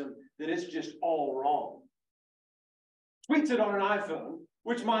modernism that it's just all wrong. Tweets it on an iPhone,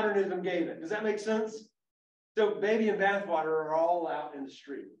 which modernism gave it. Does that make sense? So baby and bathwater are all out in the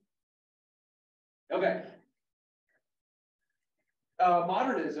street. Okay.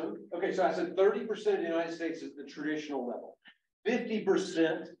 Modernism, okay, so I said 30% of the United States is the traditional level.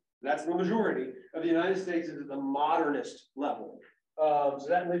 50%, that's the majority, of the United States is at the modernist level. So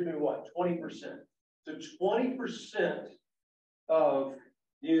that leaves me what, 20%. So 20% of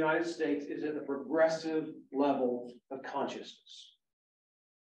the United States is at the progressive level of consciousness.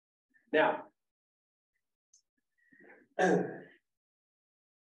 Now,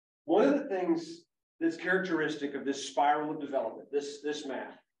 one of the things that's characteristic of this spiral of development, this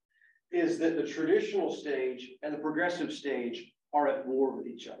map, is that the traditional stage and the progressive stage are at war with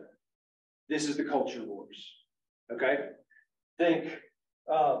each other. This is the culture wars, okay? Think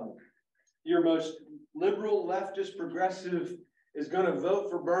your most liberal, leftist, progressive is going to vote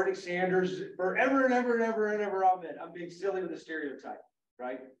for Bernie Sanders forever and ever and ever and ever. Amen. I'm being silly with a stereotype,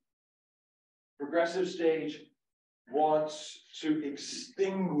 right? Progressive stage wants to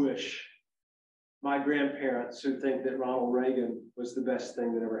extinguish my grandparents who think that Ronald Reagan was the best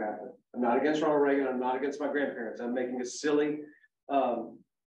thing that ever happened. I'm not against Ronald Reagan. I'm not against my grandparents. I'm making a silly,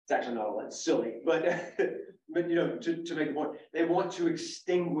 it's actually not all that silly, but, but you know, to make a point, they want to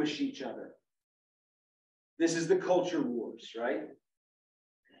extinguish each other. This is the culture wars, right?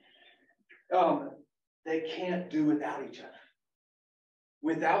 They can't do without each other.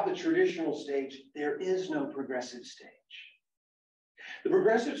 Without the traditional stage, there is no progressive stage. The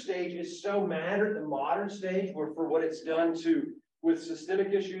progressive stage is so mad at the modern stage for what it's done with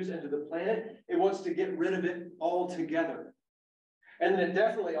systemic issues and to the planet, it wants to get rid of it altogether. And then it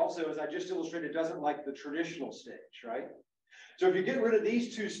definitely also, as I just illustrated, doesn't like the traditional stage, right? So if you get rid of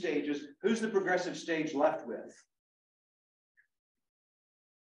these two stages, who's the progressive stage left with?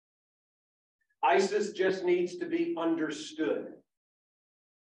 ISIS just needs to be understood.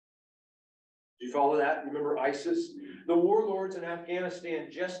 Do you follow that? Remember ISIS? The warlords in Afghanistan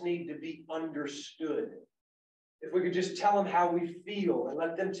just need to be understood. If we could just tell them how we feel and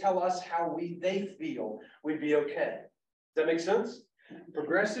let them tell us how they feel, we'd be okay. Does that make sense?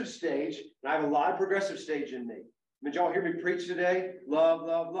 Progressive stage, and I have a lot of progressive stage in me. Did y'all hear me preach today? Love,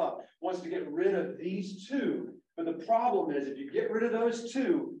 love, love. Wants to get rid of these two. But the problem is, if you get rid of those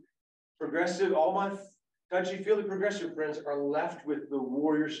two, progressive, all my touchy-feely progressive friends are left with the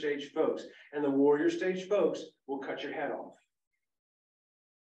warrior stage folks. And the warrior stage folks will cut your head off.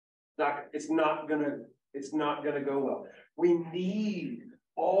 It's not gonna go well. We need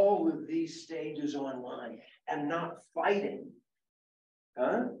all of these stages online and not fighting.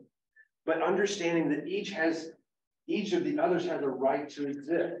 But understanding that each of the others has a right to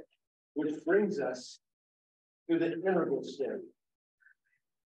exist, which brings us to the integral stage.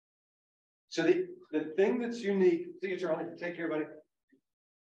 So the thing that's unique, see you, Charlie, take care, buddy.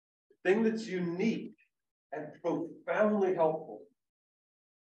 The thing that's unique and profoundly helpful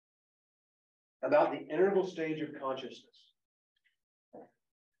about the integral stage of consciousness,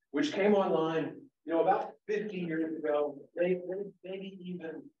 which came online, about 50 years ago, maybe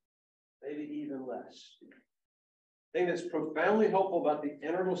even less. The thing that's profoundly helpful about the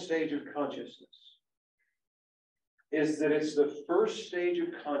integral stage of consciousness is that it's the first stage of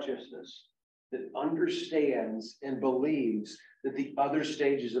consciousness that understands and believes that the other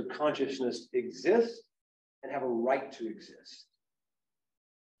stages of consciousness exist and have a right to exist.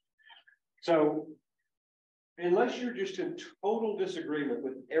 So unless you're just in total disagreement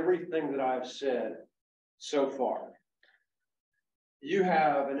with everything that I've said so far, you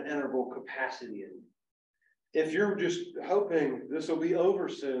have an interval capacity in you. If you're just hoping this will be over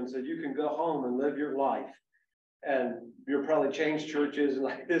soon so you can go home and live your life, and you'll probably change churches and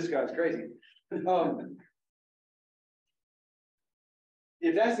like, this guy's crazy.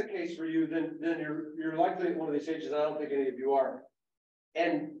 If that's the case for you, then you're likely at one of these stages. I don't think any of you are.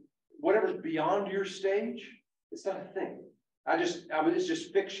 And whatever's beyond your stage, it's not a thing. It's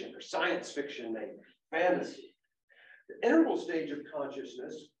just fiction or science fiction, maybe fantasy. The interval stage of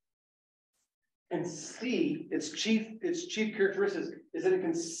consciousness can see its chief characteristics is that it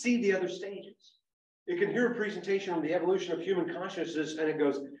can see the other stages. It can hear a presentation on the evolution of human consciousness, and it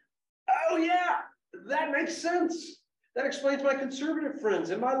goes, "Oh yeah, that makes sense. That explains my conservative friends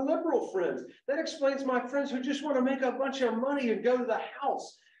and my liberal friends. That explains my friends who just want to make a bunch of money and go to the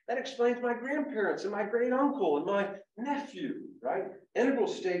house. That explains my grandparents and my great uncle and my nephew," right? Integral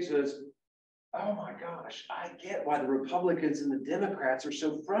stage says, "Oh my gosh, I get why the Republicans and the Democrats are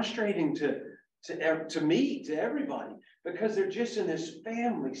so frustrating to me, to everybody, because they're just in this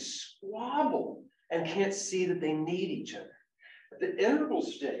family squabble and can't see that they need each other." At the integral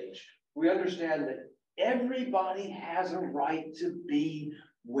stage, we understand that everybody has a right to be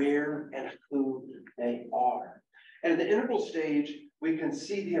where and who they are. And at the integral stage, we can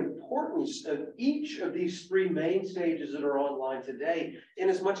see the importance of each of these three main stages that are online today, in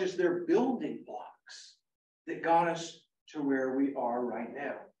as much as they're building blocks that got us to where we are right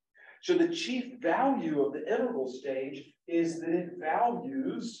now. So the chief value of the integral stage is that it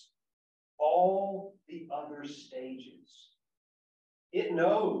values all the other stages. It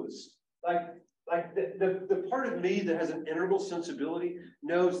knows, like the part of me that has an integral sensibility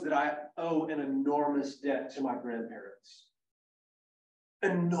knows that I owe an enormous debt to my grandparents.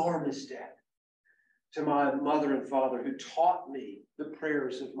 Enormous debt to my mother and father, who taught me the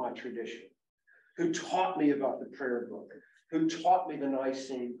prayers of my tradition, who taught me about the prayer book, who taught me the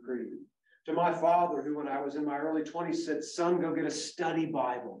Nicene Creed. To my father, who when I was in my early 20s said, "Son, go get a study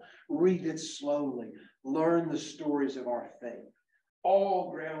Bible, read it slowly, learn the stories of our faith," all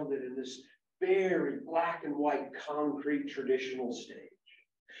grounded in this very black and white concrete traditional stage.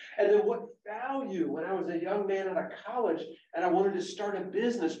 And then what value, when I was a young man out of college and I wanted to start a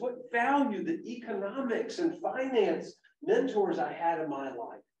business, what value the economics and finance mentors I had in my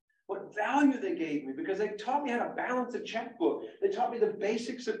life, what value they gave me, because they taught me how to balance a checkbook. They taught me the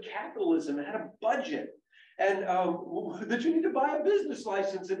basics of capitalism and how to budget, and that you need to buy a business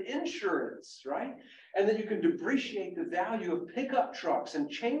license and insurance, right? And that you can depreciate the value of pickup trucks and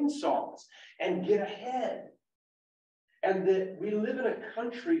chainsaws and get ahead. And that we live in a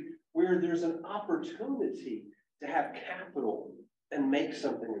country where there's an opportunity to have capital and make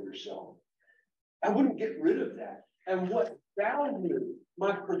something of yourself. I wouldn't get rid of that. And what value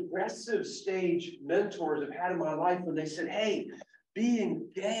my progressive stage mentors have had in my life when they said, "Hey,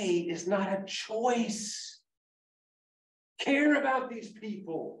 being gay is not a choice. Care about these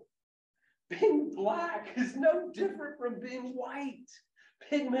people. Being black is no different from being white.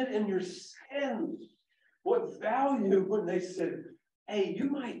 Pigment in your skin." What value when they said, "Hey,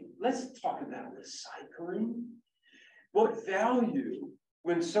 let's talk about recycling." What value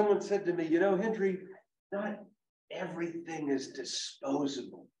when someone said to me, "Henry, not everything is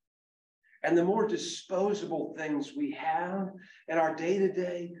disposable. And the more disposable things we have in our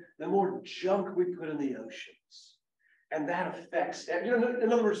day-to-day, the more junk we put in the oceans. And that affects,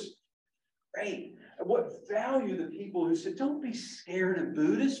 in other words, great. What value the people who said, "Don't be scared of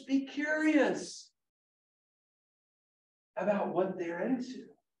Buddhists, be curious about what they're into."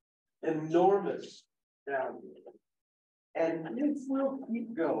 Enormous value. And if we'll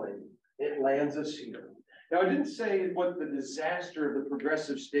keep going, it lands us here. Now, I didn't say what the disaster of the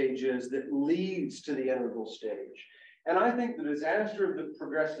progressive stage is that leads to the integral stage. And I think the disaster of the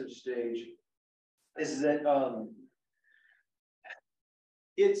progressive stage is that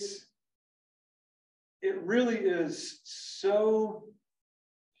it really is so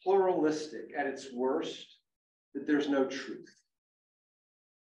pluralistic at its worst that there's no truth.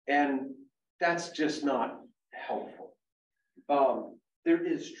 And that's just not helpful. There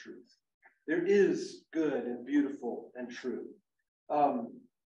is truth. There is good and beautiful and true.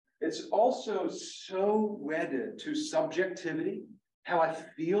 It's also so wedded to subjectivity, how I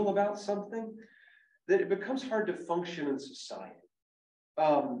feel about something, that it becomes hard to function in society.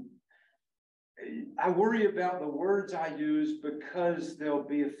 I worry about the words I use because they'll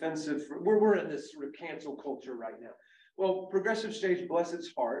be offensive. We're in this sort of cancel culture right now. Well, progressive stage, bless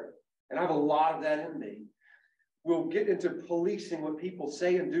its heart, and I have a lot of that in me, will get into policing what people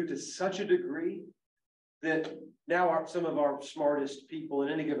say and do to such a degree that now some of our smartest people in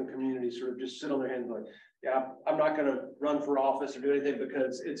any given community sort of just sit on their hands like, yeah, I'm not going to run for office or do anything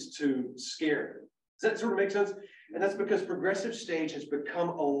because it's too scary. Does that sort of make sense? And that's because progressive stage has become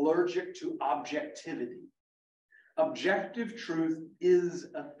allergic to objectivity. Objective truth is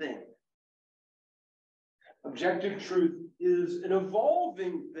a thing. Objective truth is an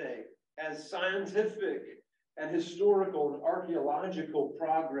evolving thing as scientific and historical and archaeological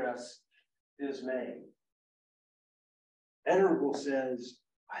progress is made. Integral says,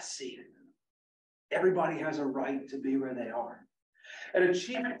 I see it. Everybody has a right to be where they are. And a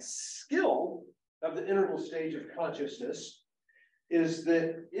chief skill of the integral stage of consciousness is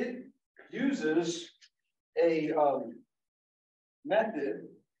that it uses a method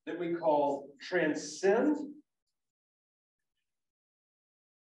that we call transcend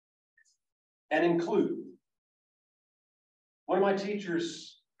and include. One of my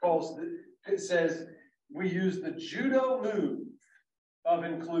teachers says we use the judo move of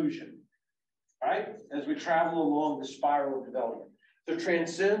inclusion, right? As we travel along the spiral of development. So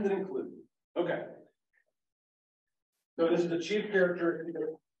transcend and include. Okay. So this is the chief character in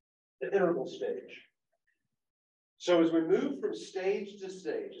the integral stage. So as we move from stage to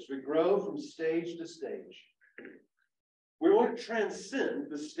stage, as we grow from stage to stage, we want to transcend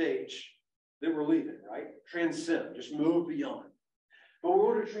the stage that we're leaving, right? Transcend, just move beyond. But we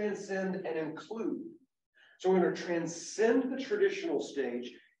want to transcend and include. So we're going to transcend the traditional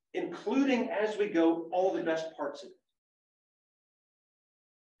stage, including as we go all the best parts of it.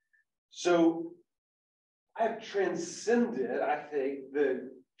 So I've transcended, I think, the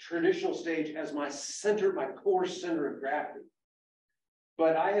traditional stage as my center, my core center of gravity.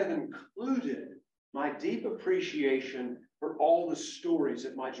 But I have included my deep appreciation for all the stories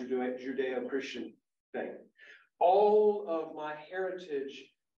of my Judeo-Christian faith. All of my heritage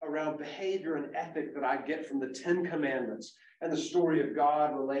around behavior and ethic that I get from the Ten Commandments and the story of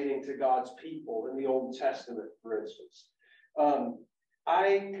God relating to God's people in the Old Testament, for instance.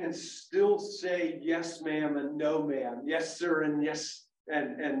 I can still say yes, ma'am, and no, ma'am. Yes, sir, and yes,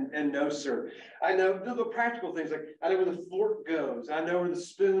 and no, sir. I know the practical things, like I know where the fork goes. I know where the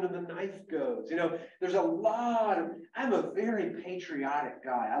spoon and the knife goes. You know, there's a lot of, I'm a very patriotic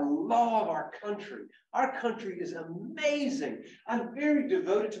guy. I love our country. Our country is amazing. I'm very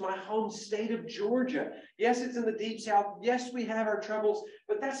devoted to my home state of Georgia. Yes, it's in the Deep South. Yes, we have our troubles,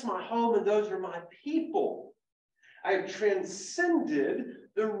 but that's my home and those are my people. I have transcended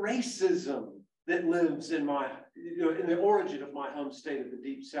the racism that lives in my, in the origin of my home state of the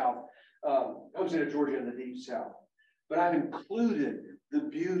Deep South, home state of Georgia in the Deep South. But I've included the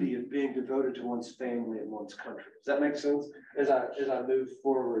beauty of being devoted to one's family and one's country. Does that make sense? As I move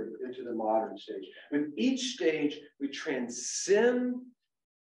forward into the modern stage. With each stage, we transcend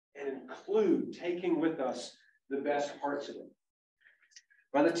and include, taking with us the best parts of it.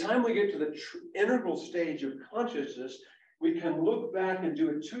 By the time we get to the integral stage of consciousness, we can look back and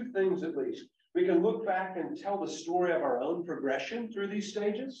do two things at least. We can look back and tell the story of our own progression through these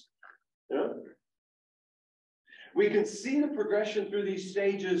stages. Yeah. We can see the progression through these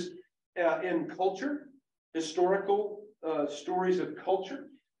stages in culture, historical stories of culture.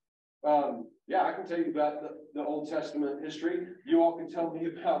 Yeah, I can tell you about the Old Testament history. You all can tell me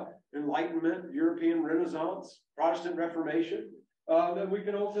about Enlightenment, European Renaissance, Protestant Reformation. Then we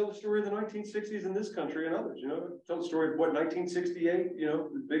can all tell the story of the 1960s in this country and others, tell the story of what, 1968,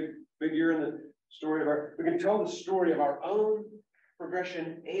 the big year in the story of we can tell the story of our own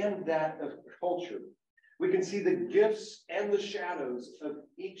progression and that of culture. We can see the gifts and the shadows of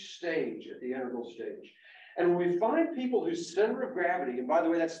each stage at the integral stage. And when we find people whose center of gravity, and by the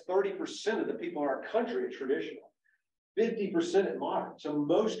way, that's 30% of the people in our country are traditional, 50% at modern. So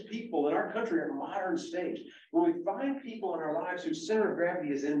most people in our country are modern stage. When we find people in our lives whose center of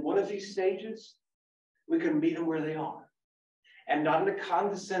gravity is in one of these stages, we can meet them where they are. And not in a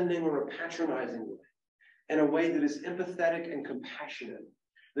condescending or a patronizing way, in a way that is empathetic and compassionate.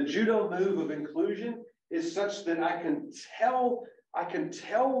 The judo move of inclusion is such that I can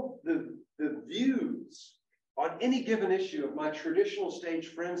tell the views on any given issue of my traditional stage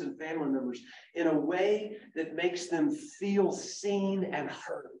friends and family members in a way that makes them feel seen and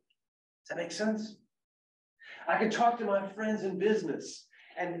heard. Does that make sense? I can talk to my friends in business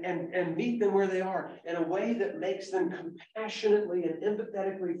and meet them where they are in a way that makes them compassionately and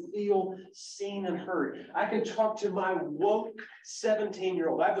empathetically feel seen and heard. I can talk to my woke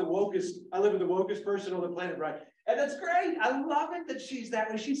 17-year-old. I live with the wokest person on the planet, right? And that's great. I love it that she's that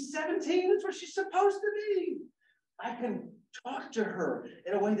way. She's 17. That's what she's supposed to be. I can talk to her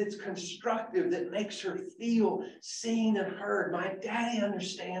in a way that's constructive, that makes her feel seen and heard. My daddy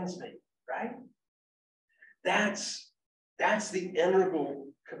understands me, right? That's the integral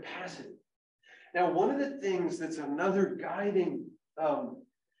capacity. Now, one of the things that's another guiding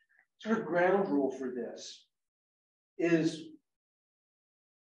sort of ground rule for this is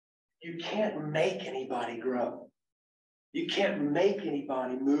you can't make anybody grow. You can't make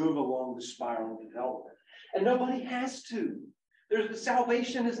anybody move along the spiral of development. And nobody has to.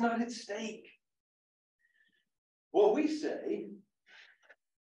 Salvation is not at stake. What we say,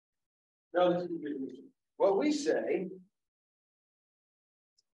 what we say,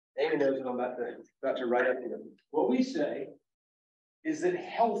 Amy knows what I'm about to write up here. What we say is that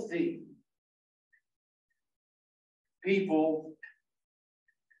healthy people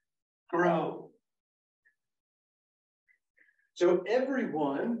grow. So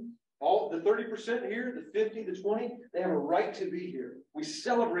everyone, all the 30% here, the 50, the 20, they have a right to be here. We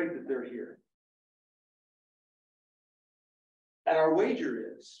celebrate that they're here. And our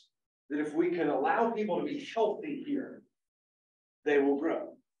wager is that if we can allow people to be healthy here, they will grow.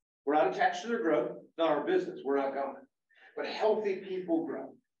 We're not attached to their growth. It's not our business. We're not God. But healthy people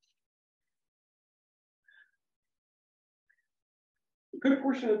grow. A good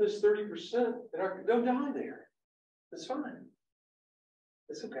portion of this 30% don't die there. That's fine.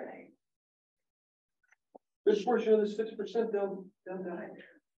 It's okay. This portion of this 50% don't die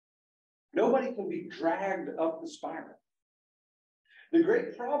there. Nobody can be dragged up the spiral. The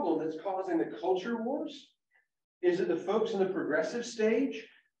great problem that's causing the culture wars is that the folks in the progressive stage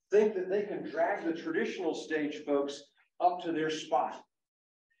think that they can drag the traditional stage folks up to their spot.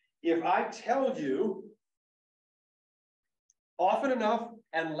 If I tell you often enough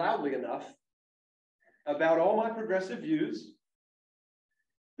and loudly enough about all my progressive views,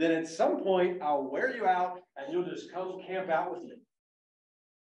 then at some point I'll wear you out and you'll just come camp out with me.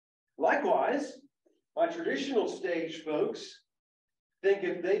 Likewise, my traditional stage folks think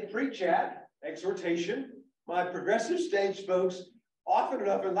if they preach at exhortation, my progressive stage folks, often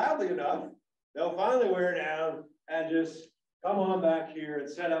enough and loudly enough, they'll finally wear down and just come on back here and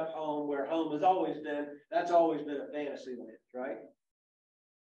set up home where home has always been. That's always been a fantasy land, right?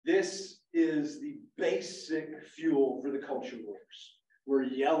 This is the basic fuel for the culture wars. We're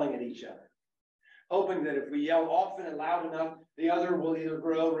yelling at each other, hoping that if we yell often and loud enough, the other will either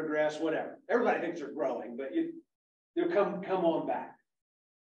grow, regress, whatever. Everybody thinks they're growing, but you'll come on back.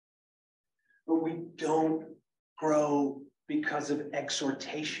 But we don't grow because of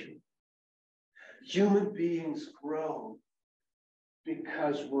exhortation. Human beings grow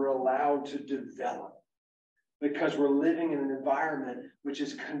because we're allowed to develop, because we're living in an environment which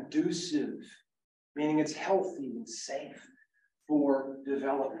is conducive, meaning it's healthy and safe for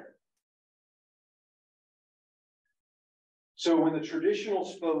development. So when the traditional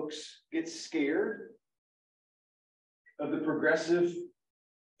folks get scared of the progressive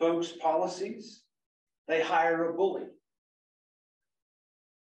folks' policies, they hire a bully.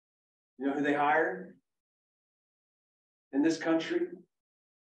 You know who they hired in this country?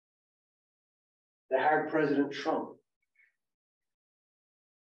 They hired President Trump.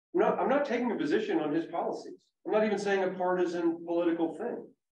 I'm not taking a position on his policies. I'm not even saying a partisan political thing.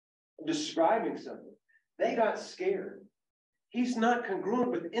 I'm describing something. They got scared. He's not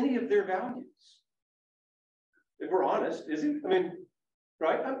congruent with any of their values. If we're honest, is he? I mean,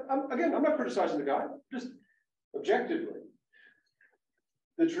 right? I'm not criticizing the guy, just objectively.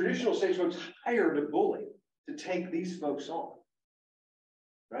 The traditional stage folks hired a bully to take these folks on,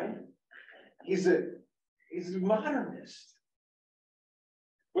 right? He's a modernist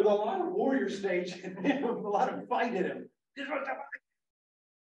with a lot of warrior stage in him, a lot of fight in him.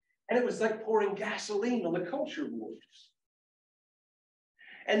 And it was like pouring gasoline on the culture wars.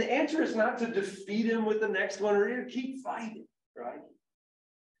 And the answer is not to defeat him with the next one or to keep fighting, right?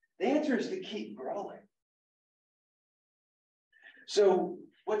 The answer is to keep growing. So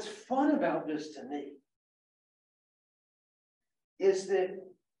what's fun about this to me is that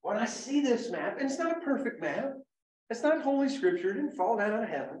when I see this map, and it's not a perfect map, it's not Holy Scripture, it didn't fall down out of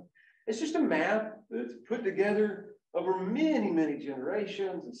heaven. It's just a map that's put together over many, many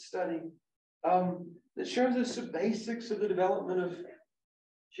generations and study that shows us the basics of the development of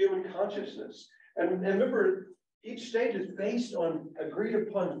human consciousness. And remember, each stage is based on agreed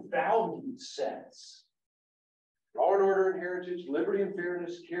upon value sets. Law and order and heritage, liberty and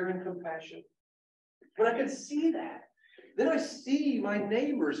fairness, care and compassion. When I can see that, then I see my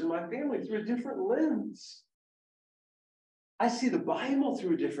neighbors and my family through a different lens. I see the Bible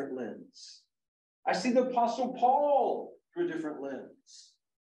through a different lens. I see the Apostle Paul through a different lens.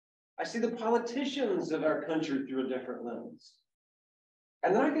 I see the politicians of our country through a different lens.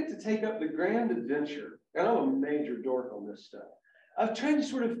 And then I get to take up the grand adventure, and I'm a major dork on this stuff, of trying to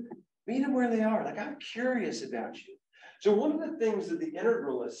sort of meet them where they are. Like, I'm curious about you. So one of the things that the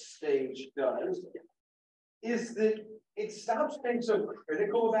integralist stage does is that it stops being so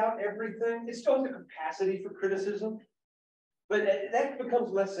critical about everything. It still has the capacity for criticism, but that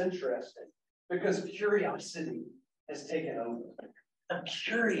becomes less interesting because curiosity has taken over. I'm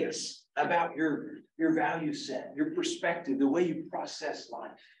curious about your value set, your perspective, the way you process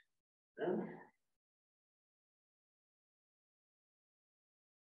life.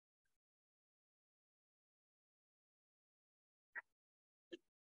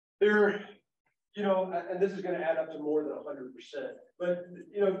 There, and this is going to add up to more than 100%, but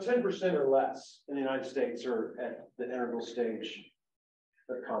 10% or less in the United States are at the integral stage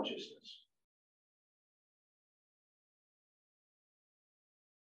of consciousness.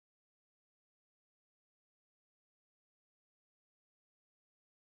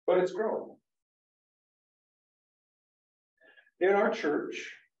 But it's growing. In our church,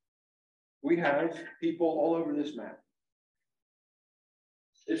 we have people all over this map.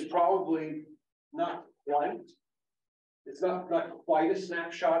 It's probably not quite. It's not quite a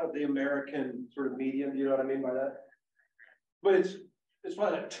snapshot of the American sort of medium. You know what I mean by that? But it's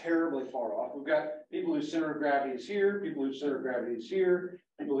probably not terribly far off. We've got people whose center of gravity is here, people whose center of gravity is here,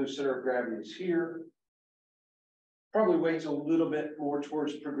 people whose center of gravity is here. Probably weights a little bit more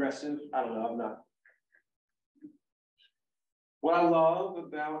towards progressive. I don't know. I'm not. What I love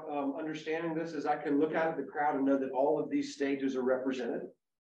about understanding this is I can look out at the crowd and know that all of these stages are represented.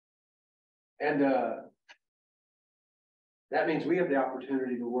 And that means we have the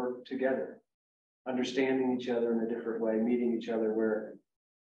opportunity to work together, understanding each other in a different way, meeting each other where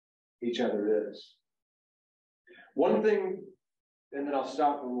each other is. One thing, and then I'll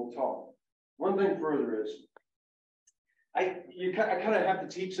stop and we'll talk. One thing further is, I kind of have to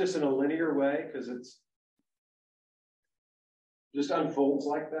teach this in a linear way because it's just unfolds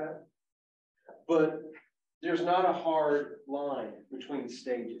like that. But there's not a hard line between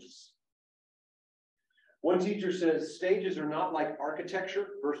stages. One teacher says stages are not like architecture,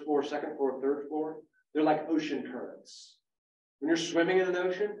 first floor, second floor, third floor. They're like ocean currents. When you're swimming in an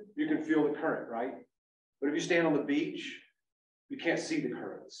ocean, you can feel the current, right? But if you stand on the beach, you can't see the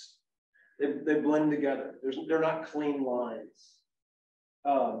currents. They blend together. They're not clean lines.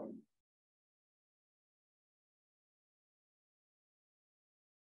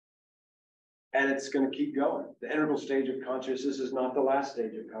 And it's going to keep going. The integral stage of consciousness is not the last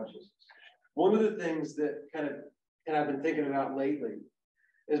stage of consciousness. One of the things that I've been thinking about lately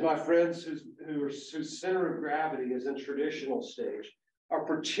is my friends whose center of gravity is in traditional stage are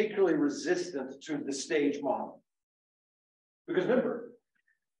particularly resistant to the stage model. Because remember,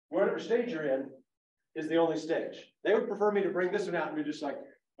 whatever stage you're in is the only stage. They would prefer me to bring this one out and be just like,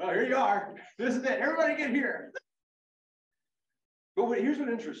 oh, here you are. This is it. Everybody get here. But here's what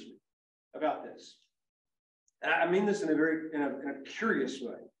interests me about this. And I mean this in a curious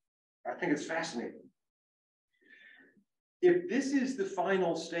way. I think it's fascinating. If this is the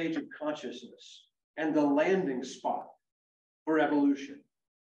final stage of consciousness and the landing spot for evolution,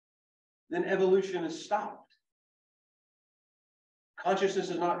 then evolution is stopped. Consciousness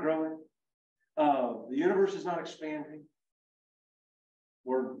is not growing. The universe is not expanding.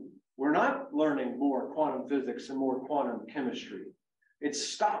 We're not learning more quantum physics and more quantum chemistry. It's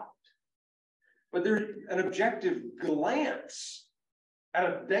stopped. But there's an objective glance at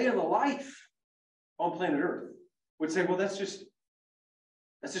a day of the life on planet Earth would say, well, that's just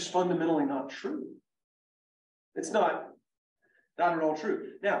fundamentally not true. It's not at all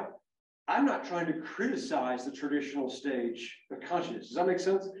true. Now, I'm not trying to criticize the traditional stage of consciousness. Does that make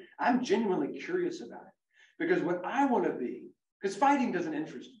sense? I'm genuinely curious about it. Because what I want to be, because fighting doesn't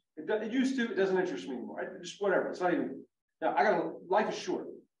interest me. It used to, it doesn't interest me anymore. Just whatever. It's not even, now life is short.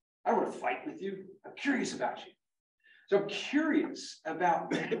 I don't want to fight with you. I'm curious about you. So I'm curious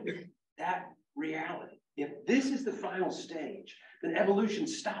about that reality. If this is the final stage, then evolution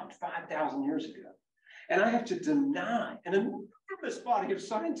stopped 5,000 years ago. And I have to deny an enormous body of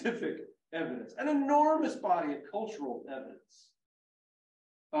scientific evidence, an enormous body of cultural evidence.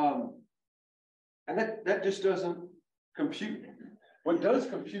 And that just doesn't compute. What does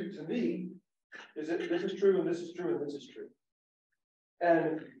compute to me is that this is true, and this is true, and this is true.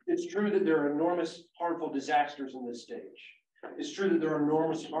 And it's true that there are enormous harmful disasters in this stage. It's true that there are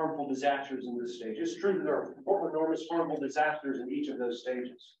enormous harmful disasters in this stage. It's true that there are enormous harmful disasters in each of those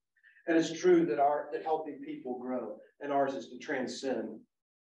stages. And it's true that healthy people grow, and ours is to transcend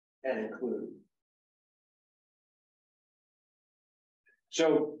and include.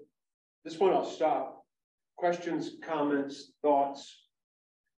 So this point I'll stop. Questions, comments, thoughts,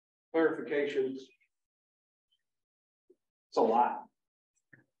 clarifications. It's a lot.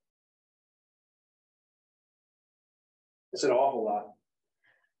 It's an awful lot.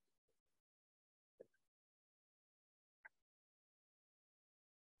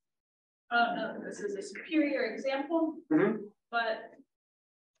 I don't know if this is a superior example, but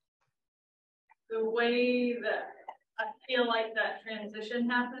the way that I feel like that transition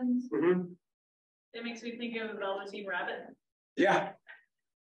happens, it makes me think of Velveteen Rabbit. Yeah,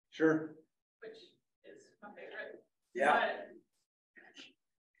 sure. Which is my favorite. Yeah.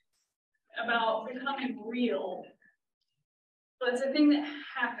 But about becoming real. But it's a thing that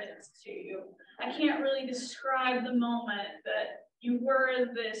happens to you. I can't really describe the moment that you were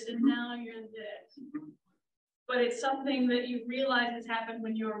this and now you're this. But it's something that you realize has happened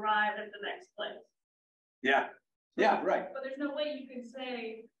when you arrive at the next place. Yeah. Yeah, right. But there's no way you can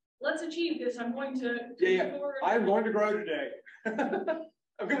say, let's achieve this. I'm going to I'm going to grow today.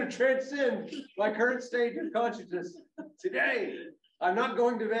 I'm going to transcend my current state of consciousness today. I'm not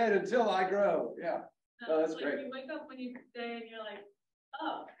going to bed until I grow. Yeah. No, that's like great. You wake up when you day and you're like,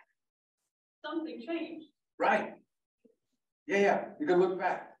 oh, something changed. Right. Yeah. You can look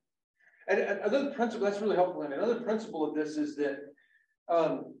back. And another principle that's really helpful. Another principle of this is that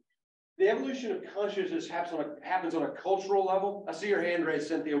the evolution of consciousness happens on a cultural level. I see your hand raised,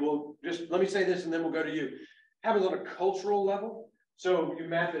 Cynthia. We'll just let me say this and then we'll go to you. Happens on a cultural level. So you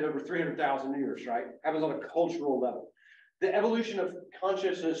map it over 300,000 years, right? Happens on a cultural level. The evolution of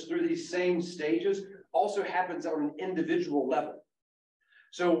consciousness through these same stages also happens on an individual level.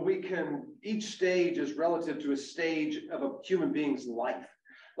 So each stage is relative to a stage of a human being's life.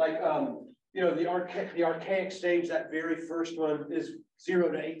 Like, the archaic stage, that very first one is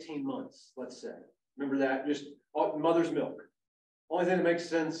 0 to 18 months, let's say. Remember that? Just mother's milk. Only thing that makes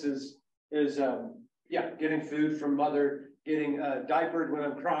sense is getting food from mother, getting diapered when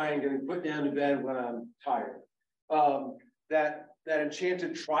I'm crying, getting put down to bed when I'm tired. That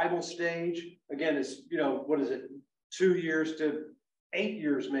enchanted tribal stage, again, is, 2 years to 8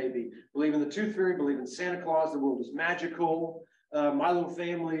 years maybe. Believe in the tooth fairy, believe in Santa Claus, the world is magical. My little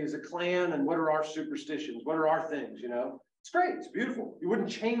family is a clan, and what are our superstitions? What are our things, It's great, it's beautiful. You wouldn't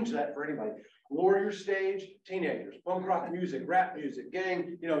change that for anybody. Warrior stage, teenagers, punk rock music, rap music,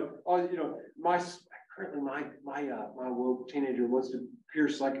 gang, currently my world teenager wants to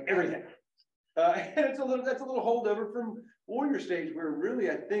pierce like everything. And that's a little holdover from warrior stage, where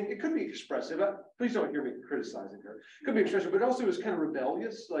really I think it could be expressive. Please don't hear me criticizing her. It could be expressive, but also it was kind of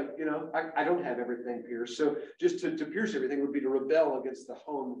rebellious. Like, I don't have everything pierced. So just to pierce everything would be to rebel against the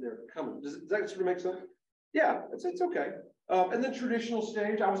home they're coming. Does that sort of make sense? Yeah, it's okay. And then traditional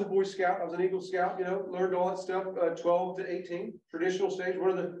stage, I was a Boy Scout, I was an Eagle Scout, learned all that stuff, 12 to 18. Traditional stage,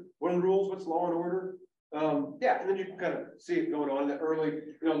 what are the rules? What's law and order? And then you can kind of see it going on in the early,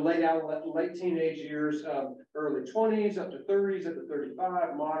 late teenage years, early 20s up to 30s, up to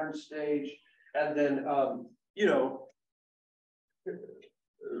 35, modern stage, and then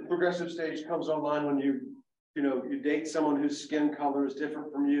progressive stage comes online when you date someone whose skin color is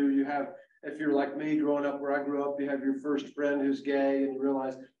different from you. You have, if you're like me, growing up where I grew up, you have your first friend who's gay, and you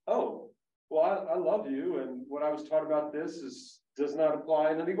realize, oh, well, I love you, and what I was taught about this does not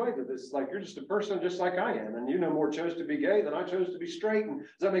apply in any way to this. Like, you're just a person just like I am, and you no more chose to be gay than I chose to be straight. And does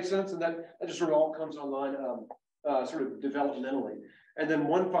that make sense? And that just sort of all comes online sort of developmentally. And then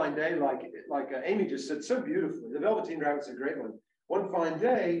one fine day, like Amy just said so beautifully, the Velveteen Rabbit's a great one. One fine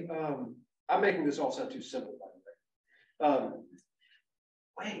day, I'm making this all sound too simple, by the way.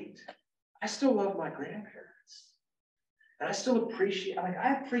 Wait, I still love my grandparents. And I still appreciate,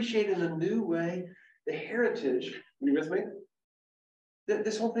 I appreciate in a new way the heritage. Are you with me?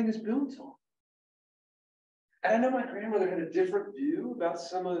 This whole thing is built on. And I know my grandmother had a different view about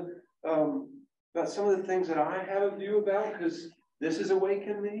some of the things that I have a view about, because this has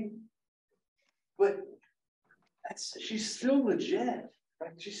awakened me. But she's still legit.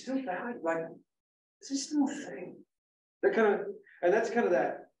 Like, she's still valid. Like, this is still a thing. That's kind of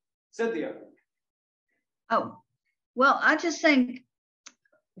that. Cynthia. Oh, well, I just think,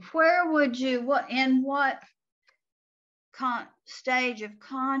 where would you, in what stage of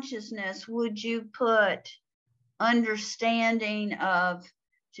consciousness would you put understanding of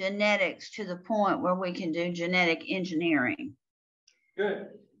genetics to the point where we can do genetic engineering? Good.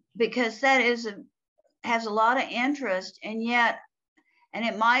 Because that has a lot of interest, and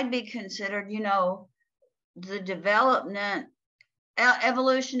it might be considered, the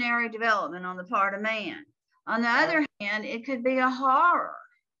evolutionary development on the part of man. On the other hand, it could be a horror.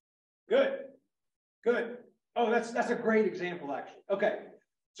 Good. Oh, that's a great example, actually. Okay.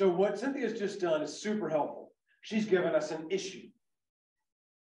 So what Cynthia's just done is super helpful. She's given us an issue,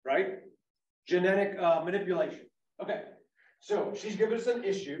 right? Genetic manipulation. Okay, so she's given us an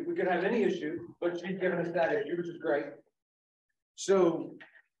issue. We could have any issue, but she's given us that issue, which is great. So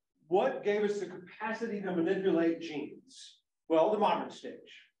what gave us the capacity to manipulate genes? Well, the modern stage.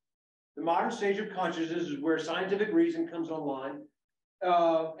 The modern stage of consciousness is where scientific reason comes online.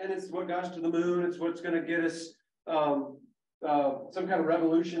 And it's what got us to the moon. It's what's going to get us some kind of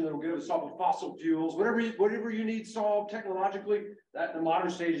revolution that will give us off of fossil fuels. Whatever you need solved technologically, that the modern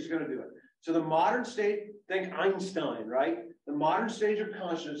stage is going to do it. So the modern state, think Einstein, right? The modern stage of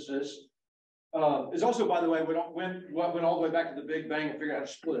consciousness is also, by the way, what went all the way back to the Big Bang and figured out how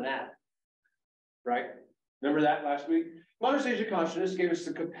to split an atom, right? Remember that last week? Modern stage of consciousness gave us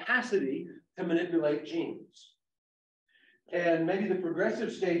the capacity to manipulate genes. And maybe the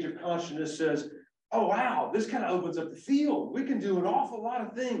progressive stage of consciousness says, oh, wow, this kind of opens up the field. We can do an awful lot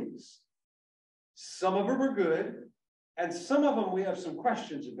of things. Some of them are good, and some of them we have some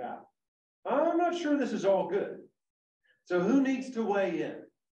questions about. I'm not sure this is all good. So who needs to weigh in?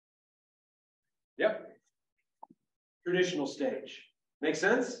 Yep. Traditional stage. Make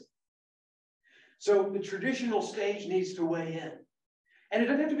sense? So the traditional stage needs to weigh in. And it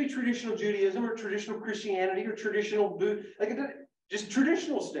doesn't have to be traditional Judaism or traditional Christianity or traditional Buddhism, just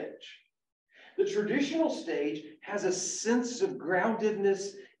traditional stage. The traditional stage has a sense of groundedness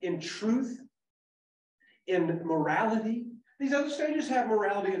in truth, in morality. These other stages have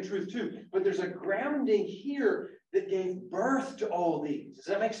morality and truth too, but there's a grounding here that gave birth to all these. Does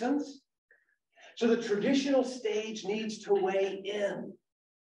that make sense? So the traditional stage needs to weigh in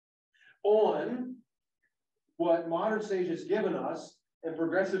on what modern stage has given us, and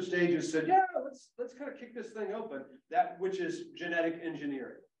progressive stages said, yeah, let's kind of kick this thing open, that which is genetic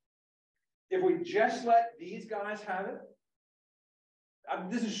engineering. If we just let these guys have it,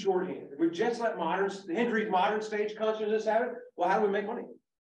 this is shorthand. If we just let Hendry's modern stage consciousness have it, well, how do we make money?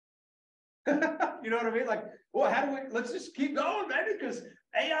 You know what I mean? Like, well, let's just keep going, baby, because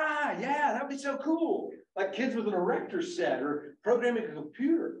AI, yeah, that'd be so cool. Like kids with an erector set or programming a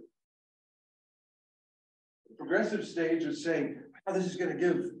computer. The progressive stage is saying, oh, this is going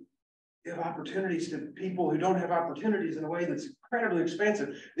to give opportunities to people who don't have opportunities in a way that's incredibly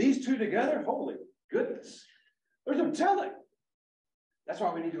expansive. These two together, holy goodness. There's no telling. That's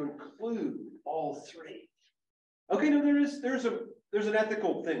why we need to include all three. Okay, no, there's an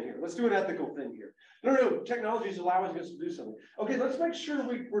ethical thing here. Let's do an ethical thing here. No, technology is allowing us to do something. Okay, let's make sure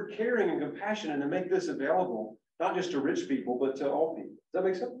we're caring and compassionate and make this available, not just to rich people, but to all people. Does that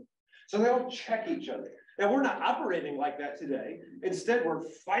make sense? So they all check each other. Now, we're not operating like that today. Instead, we're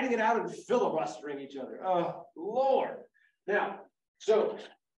fighting it out and filibustering each other. Oh, Lord. Now, so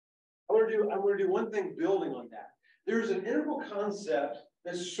I'm going to do one thing building on that. There's an integral concept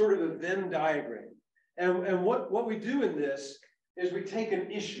that's sort of a Venn diagram. And what we do in this is we take an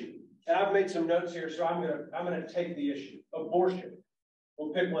issue. And I've made some notes here, so I'm gonna take the issue. Abortion.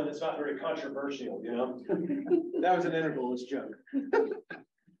 We'll pick one that's not very controversial, you know? That was an integralist joke.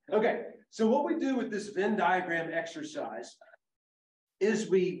 Okay, so what we do with this Venn diagram exercise is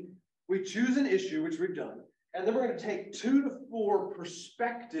we choose an issue, which we've done, and then we're going to take 2 to 4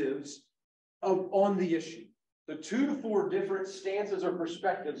 perspectives on the issue. So 2 to 4 different stances or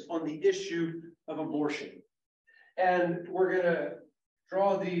perspectives on the issue of abortion. And we're going to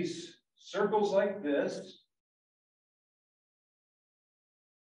draw these circles like this.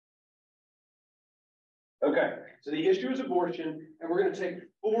 Okay, so the issue is abortion, and we're going to take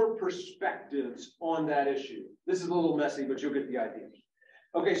 4 perspectives on that issue. This is a little messy, but you'll get the idea.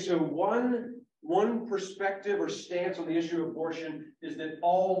 Okay, so one perspective or stance on the issue of abortion is that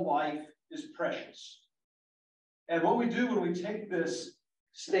all life is precious. And what we do when we take this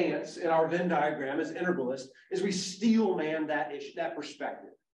stance in our Venn diagram as integralists is we steel man that issue, that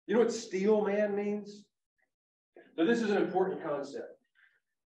perspective. You know what steel man means? So this is an important concept.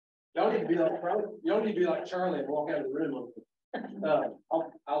 Y'all need to be like Charlie and walk out of the room.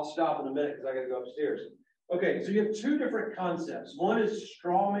 I'll stop in a minute because I got to go upstairs. Okay, so you have 2 different concepts. One is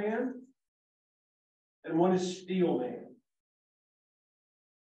straw man, and one is steel man.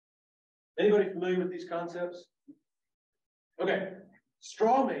 Anybody familiar with these concepts? Okay,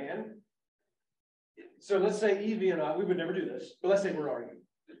 straw man. So let's say Evie and I, we would never do this, but let's say we're arguing.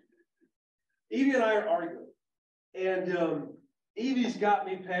 Evie and I are arguing, and Evie's got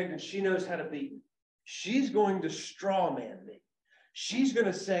me pegged and she knows how to beat me. She's going to straw man me. She's going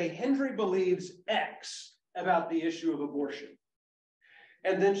to say, Hendry believes X about the issue of abortion.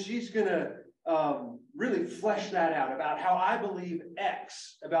 And then she's going to really flesh that out about how I believe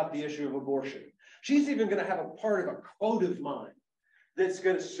X about the issue of abortion. She's even going to have a part of a quote of mine that's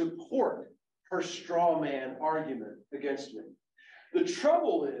going to support her straw man argument against me. The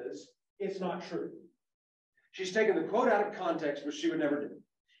trouble is, it's not true. She's taken the quote out of context, which she would never do.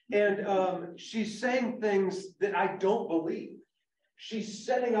 And she's saying things that I don't believe. She's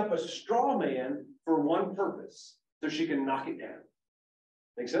setting up a straw man for one purpose, so she can knock it down.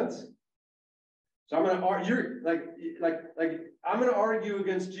 Make sense? So I'm going to argue, I'm going to argue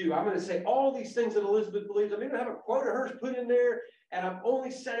against you. I'm going to say all these things that Elizabeth believes. I'm even going to have a quote of hers put in there, and I'm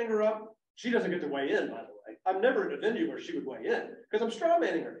only setting her up. She doesn't get to weigh in, by the way. I'm never at a venue where she would weigh in because I'm straw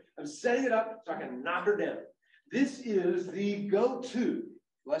manning her. I'm setting it up so I can knock her down. This is the go-to,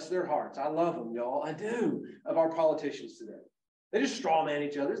 bless their hearts. I love them, y'all. I do, of our politicians today. They just straw man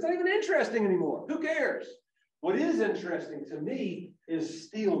each other. It's not even interesting anymore. Who cares? What is interesting to me is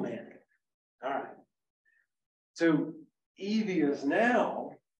steel manning. All right. So Evie is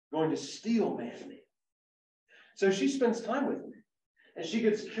now going to steel man me. So she spends time with me, and she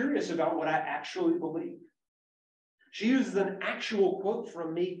gets curious about what I actually believe. She uses an actual quote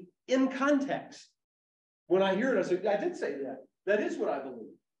from me in context. When I hear it, I say, I did say that. That is what I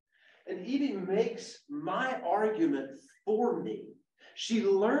believe. And Evie makes my argument for me. She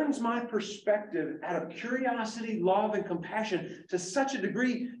learns my perspective out of curiosity, love, and compassion to such a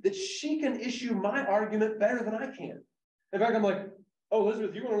degree that she can issue my argument better than I can. In fact, I'm like, oh,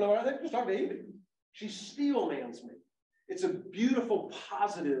 Elizabeth, you want to know what I think? Just talk to Evie. She steel mans me. It's a beautiful,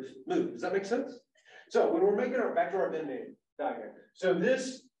 positive move. Does that make sense? So when we're making our, back to our Venn diagram. So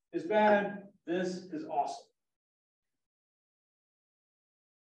this is bad. This is awesome.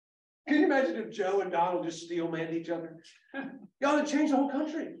 Can you imagine if Joe and Donald just steel manned each other? Y'all would change the whole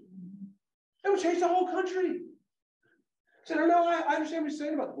country. It would change the whole country. So no, I understand what he's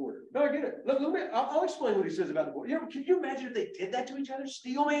saying about the border. No, I get it. I'll explain what he says about the border. You know, can you imagine if they did that to each other?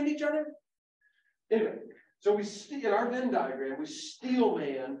 Steel manned each other? Anyway, so in our Venn diagram, we steel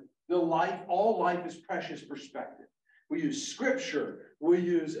man the life, all life is precious perspective. We use scripture. We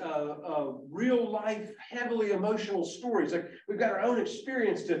use real life, heavily emotional stories. Like we've got our own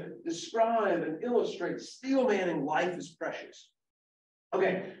experience to describe and illustrate. Steel manning life is precious.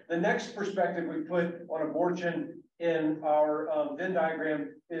 Okay, the next perspective we put on abortion in our Venn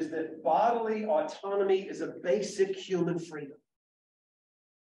diagram is that bodily autonomy is a basic human freedom.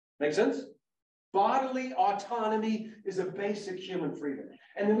 Make sense? Bodily autonomy is a basic human freedom.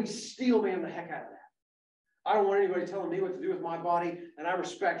 And then we steel man the heck out of that. I don't want anybody telling me what to do with my body, and I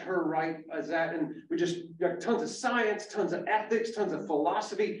respect her right as that. And we just got tons of science, tons of ethics, tons of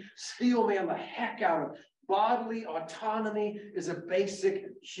philosophy. Steel man the heck out of bodily autonomy is a basic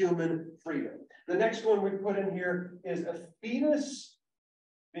human freedom. The next one we put in here is a fetus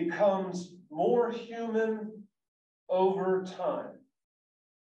becomes more human over time.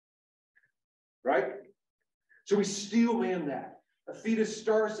 Right? So we steel man that. A fetus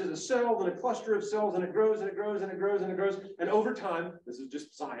starts as a cell, then a cluster of cells, and it grows and it grows and it grows and it grows. And over time, this is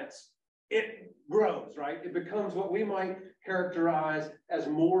just science, it grows, right? It becomes what we might characterize as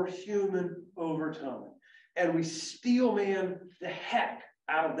more human over time. And we steel man the heck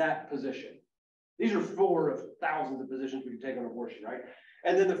out of that position. These are 4 of thousands of positions we can take on abortion, right?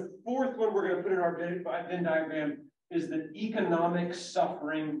 And then the fourth one we're going to put in our Venn diagram is that economic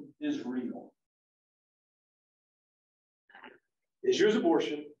suffering is real. Issue is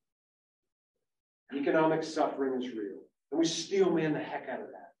abortion. Economic suffering is real. And we steel man the heck out of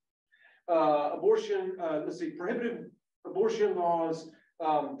that. Abortion, prohibitive abortion laws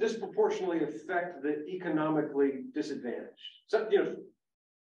disproportionately affect the economically disadvantaged. So,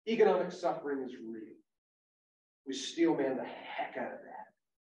 economic suffering is real. We steel man the heck out of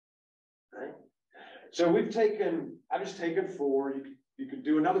that. Right? So I've just taken 4. You could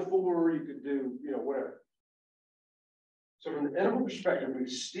do another 4, you could do, whatever. So from the integral perspective, we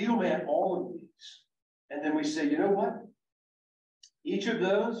steel man all of these. And then we say, you know what? Each of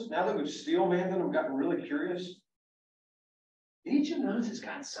those, now that we've steel manned them and gotten really curious, each of those has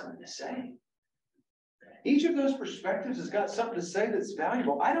got something to say. Each of those perspectives has got something to say that's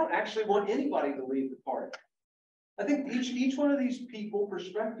valuable. I don't actually want anybody to leave the party. I think each one of these people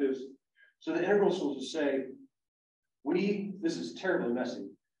perspectives, so the integrals will say, this is terribly messy,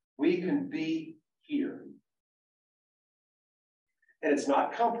 we can be here. And it's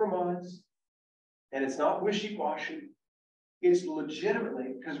not compromise, and it's not wishy-washy. It's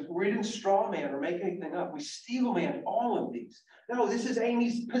legitimately, because we didn't straw man or make anything up. We steel man all of these. No, this is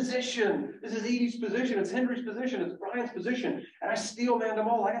Amy's position. This is Edie's position. It's Henry's position. It's Brian's position. And I steel manned them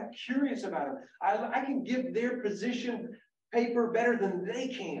all. I got curious about them. I can give their position paper better than they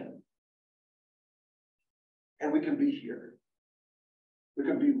can. And we can be here. We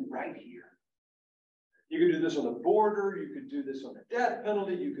can be right here. You could do this on the border. You could do this on the death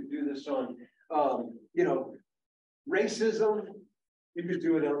penalty. You could do this on, racism. You could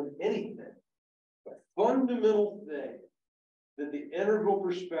do it on anything. The fundamental thing that the integral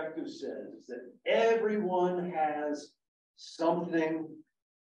perspective says is that everyone has something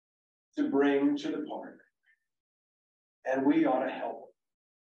to bring to the party, and we ought to help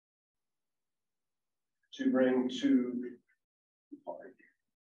to bring to the party.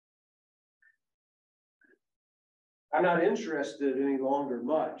 I'm not interested any longer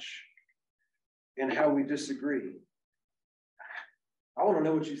much in how we disagree. I want to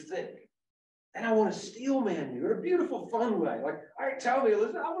know what you think. And I want to steel man you in a beautiful, fun way. Like, all right, tell me,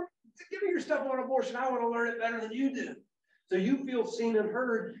 listen, I want to give me your stuff on abortion. I want to learn it better than you do. So you feel seen and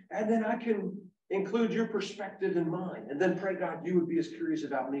heard, and then I can include your perspective in mine. And then pray God, you would be as curious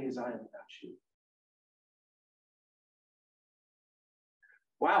about me as I am about you.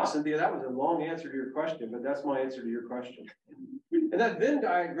 Wow, Cynthia, that was a long answer to your question, but that's my answer to your question. And that Venn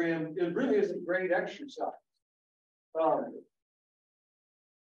diagram, it really is a great exercise.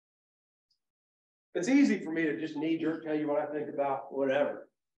 It's easy for me to just knee-jerk tell you what I think about whatever.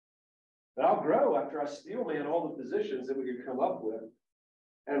 But I'll grow after I steel man all the positions that we could come up with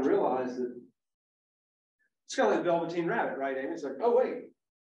and realize that it's kind of like the Velveteen Rabbit, right, Amy? It's like, oh, wait,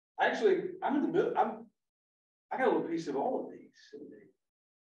 I'm in the middle. I got a little piece of all of these.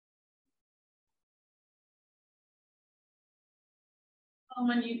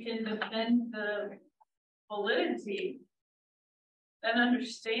 When you can defend the validity and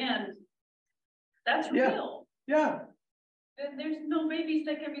understand that's real. Yeah. Then there's no babies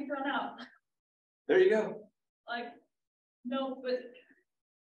that can be thrown out. There you go. Like, no, but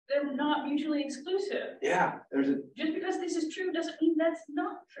they're not mutually exclusive. Yeah. Just because this is true doesn't mean that's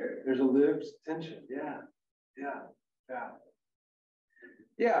not true. There's a lived tension. Yeah.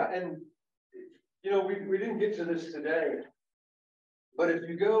 And we didn't get to this today. But if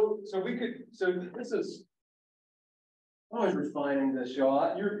you go, this is, I'm always refining this,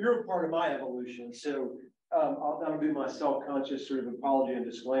 y'all. You're a part of my evolution, so that'll be my self-conscious sort of apology and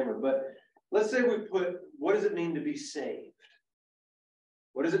disclaimer. But let's say we put, what does it mean to be saved?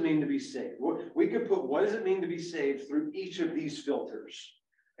 What does it mean to be saved? We could put, what does it mean to be saved through each of these filters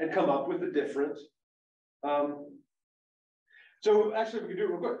and come up with a different. So actually, we could do it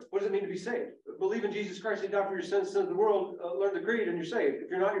real quick. What does it mean to be saved? Believe in Jesus Christ, He died for your sins, sins of the world, learn the creed, and you're saved.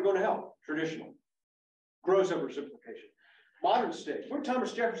 If you're not, you're going to hell. Traditional. Gross oversimplification. Modern stage. What did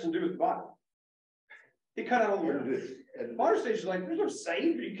Thomas Jefferson do with the Bible? He cut out all the words. Modern stage is like, there's no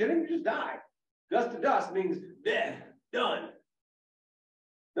saved. Are you kidding? You just die. Dust to dust means dead. Done.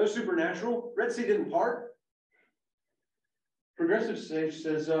 No supernatural. Red Sea didn't part. Progressive stage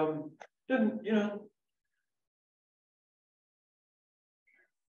says,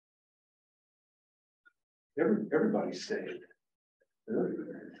 everybody's saved.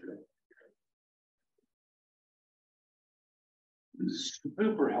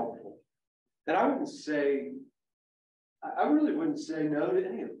 Super helpful. And I really wouldn't say no to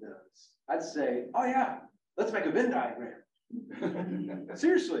any of those. I'd say, oh yeah, let's make a Venn diagram.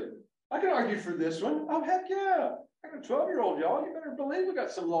 Seriously, I can argue for this one. Oh heck yeah. I got a 12-year-old, y'all. You better believe we got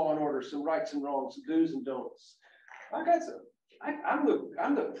some law and order, some rights and wrongs, some do's and don'ts. I'm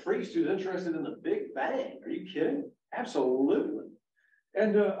the priest who's interested in the Big Bang. Are you kidding? Absolutely.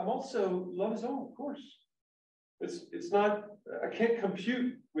 And I'm also love is all, of course. It's not. I can't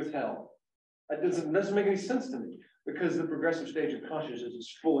compute with hell. It doesn't make any sense to me because the progressive stage of consciousness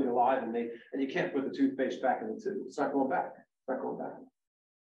is fully alive in me, and you can't put the toothpaste back in the tube. It's not going back. It's not going back.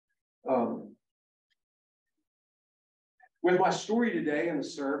 With my story today in the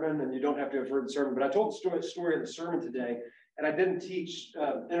sermon, and you don't have to have heard the sermon, but I told the story in the sermon today, and I didn't teach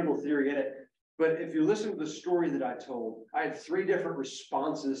integral theory in it. But if you listen to the story that I told, I had 3 different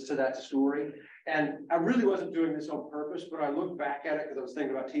responses to that story. And I really wasn't doing this on purpose, but I look back at it because I was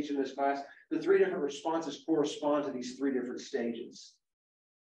thinking about teaching this class. The 3 different responses correspond to these 3 different stages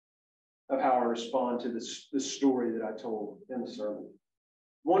of how I respond to this story that I told in the sermon.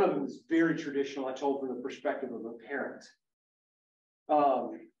 One of them is very traditional. I told from the perspective of a parent.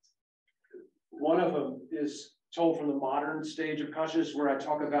 One of them is told from the modern stage of consciousness where I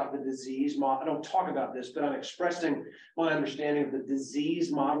talk about the disease model. I don't talk about this, but I'm expressing my understanding of the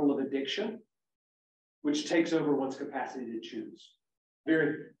disease model of addiction, which takes over one's capacity to choose.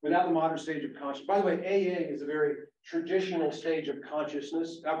 Without the modern stage of consciousness. By the way, AA is a very traditional stage of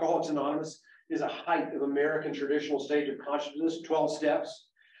consciousness. Alcoholics Anonymous is a height of American traditional stage of consciousness, 12 steps,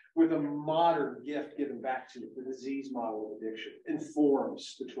 with a modern gift given back to it. The disease model of addiction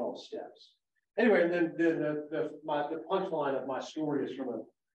informs the 12 steps. Anyway, and then the punchline of my story is from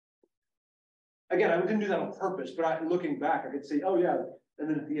again, I didn't do that on purpose, but looking back, I could see, oh yeah. And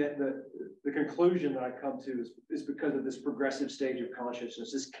then the conclusion that I come to is because of this progressive stage of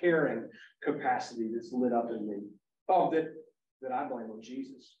consciousness, this caring capacity that's lit up in me. Oh, that I blame on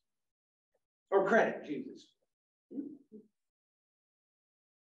Jesus. Or credit Jesus.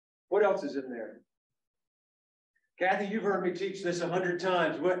 What else is in there? Kathy, you've heard me teach this 100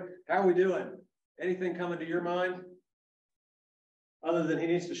 times. How are we doing? Anything coming to your mind? Other than he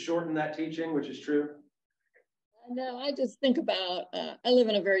needs to shorten that teaching, which is true. No, I just think about, I live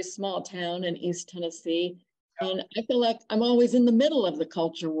in a very small town in East Tennessee, and I feel like I'm always in the middle of the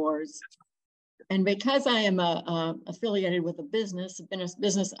culture wars. And because I am affiliated with a business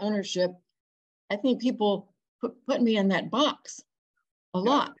ownership, I think people put me in that box a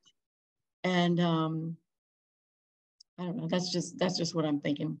lot. And I don't know, that's just what I'm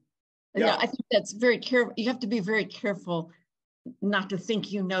thinking. Yeah, I think that's very careful. You have to be very careful not to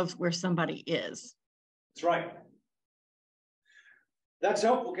think you know where somebody is. That's right. That's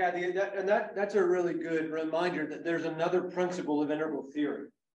helpful, Kathy. That's a really good reminder that there's another principle of integral theory.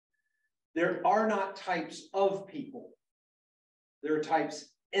 There are not types of people. There are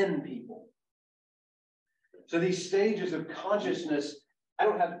types in people. So these stages of consciousness, I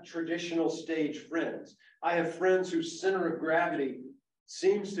don't have traditional stage friends. I have friends whose center of gravity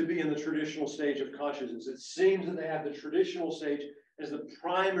seems to be in the traditional stage of consciousness. It seems that they have the traditional stage as the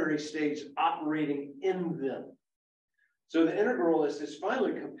primary stage operating in them. So the integralist is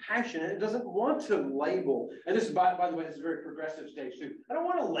finally compassionate. It doesn't want to label. And this, by the way, this is a very progressive stage too. I don't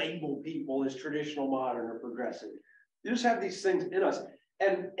want to label people as traditional, modern, or progressive. You just have these things in us.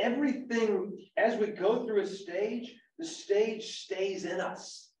 And everything, as we go through a stage, the stage stays in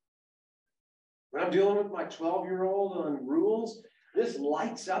us. When I'm dealing with my 12-year-old on rules, this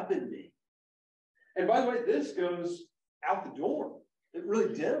lights up in me. And by the way, this goes out the door. It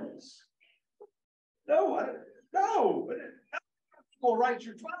really dims. No, go right,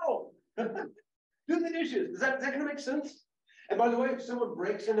 you're 12. Do the dishes. Is that going to make sense? And by the way, if someone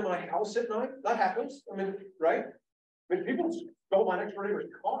breaks into my house at night, that happens. I mean, right? I mean, people stole my next door neighbor's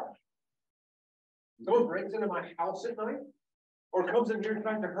car. Someone breaks into my house at night, or comes in here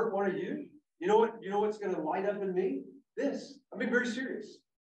trying to hurt one of you. You know what's going to light up in me? This. I'm being very serious.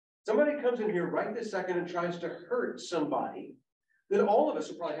 Somebody comes in here right this second and tries to hurt somebody, then all of us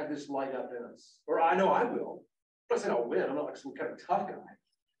will probably have this light up in us. Or I know I will. I'm not saying I'll win. I'm not like some kind of tough guy.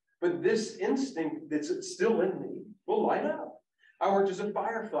 But this instinct that's still in me will light up. I worked as a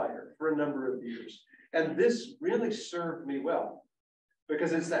firefighter for a number of years. And this really served me well.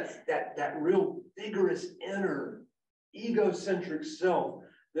 Because it's that real vigorous inner egocentric self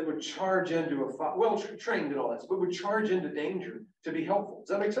that would charge into a fire, well trained and all that, but would charge into danger to be helpful. Does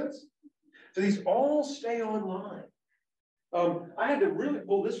that make sense? So these all stay online. I had to really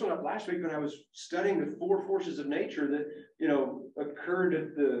pull this one up last week when I was studying the 4 forces of nature that occurred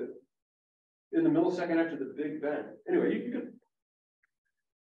in the millisecond after the Big Bang. Anyway, you can.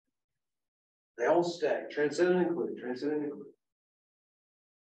 They all stay. Transcendent and included. Transcendent and included.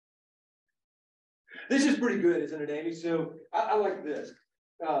 This is pretty good, isn't it, Amy? So I like this.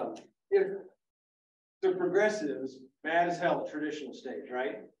 If the progressives, mad as hell, traditional stage,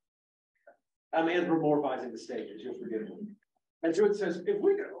 right? I'm anthropomorphizing the stages, you'll forgive me. And so it says, if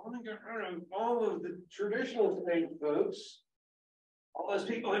we could only get rid of all of the traditional stage folks, all those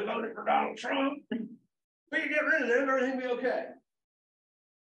people who voted for Donald Trump, we could get rid of them, everything would be okay.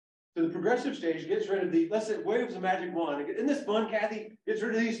 So the progressive stage gets rid of let's say, waves a magic wand. Isn't this fun, Kathy? Gets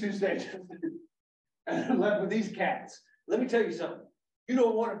rid of these 2 stages. And I'm left with these cats. Let me tell you something. You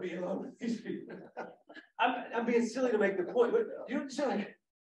don't want to be alone with these people. I'm being silly to make the point, but you don't sound like,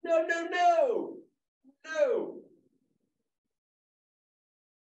 no.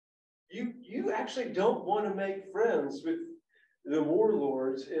 You actually don't want to make friends with the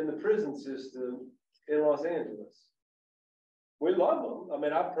warlords in the prison system in Los Angeles. We love them. I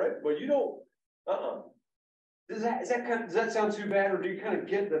mean, I pray, but you don't. Does that sound too bad, or do you kind of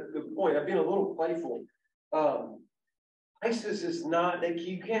get the point? I've been a little playful. ISIS is not.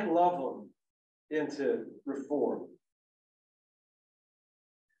 You can't love them into reform.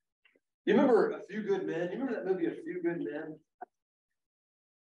 You remember A Few Good Men? You remember that movie, A Few Good Men?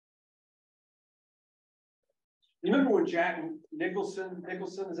 You remember when Jack Nicholson,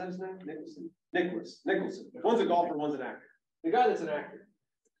 is that his name? Nicholson. One's a golfer, one's an actor. The guy that's an actor,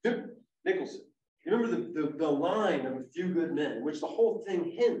 Nicholson. You remember the line of A Few Good Men, in which the whole thing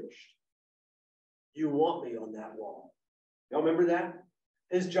hinged. You want me on that wall. Y'all remember that?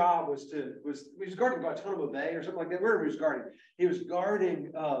 His job was he was guarding Guantanamo Bay or something like that, wherever he was guarding. He was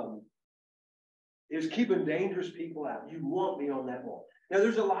guarding It was keeping dangerous people out. You want me on that wall. Now,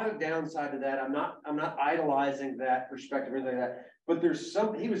 there's a lot of downside to that. I'm not idolizing that perspective or anything like that. But there's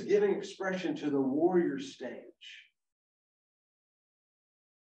he was giving expression to the warrior stage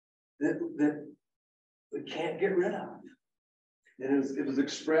that we can't get rid of. And it was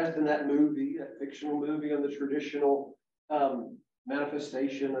expressed in that movie, that fictional movie on the traditional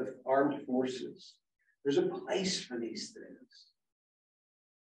manifestation of armed forces. There's a place for these things.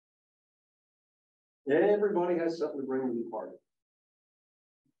 Everybody has something to bring to the party.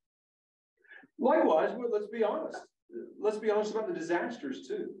 Likewise, let's be honest. Let's be honest about the disasters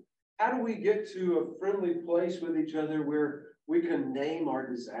too. How do we get to a friendly place with each other where we can name our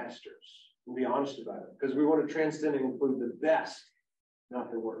disasters and be honest about it? Because we want to transcend and include the best,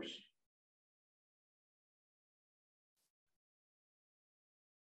 not the worst.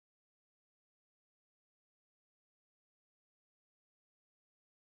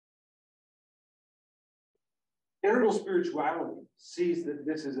 Integral spirituality sees that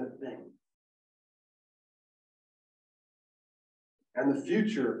this is a thing. And the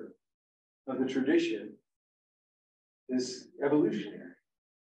future of the tradition is evolutionary.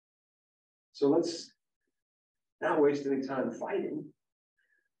 So let's not waste any time fighting.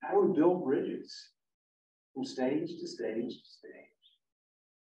 How do we build bridges from stage to stage to stage?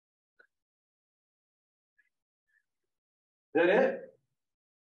 Is that it?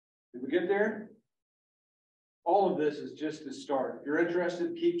 Did we get there? All of this is just the start. If you're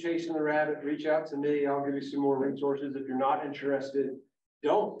interested, keep chasing the rabbit. Reach out to me. I'll give you some more resources. If you're not interested,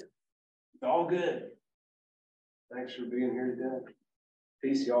 don't. It's all good. Thanks for being here today.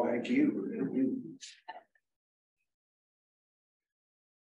 Peace, y'all. Thank you.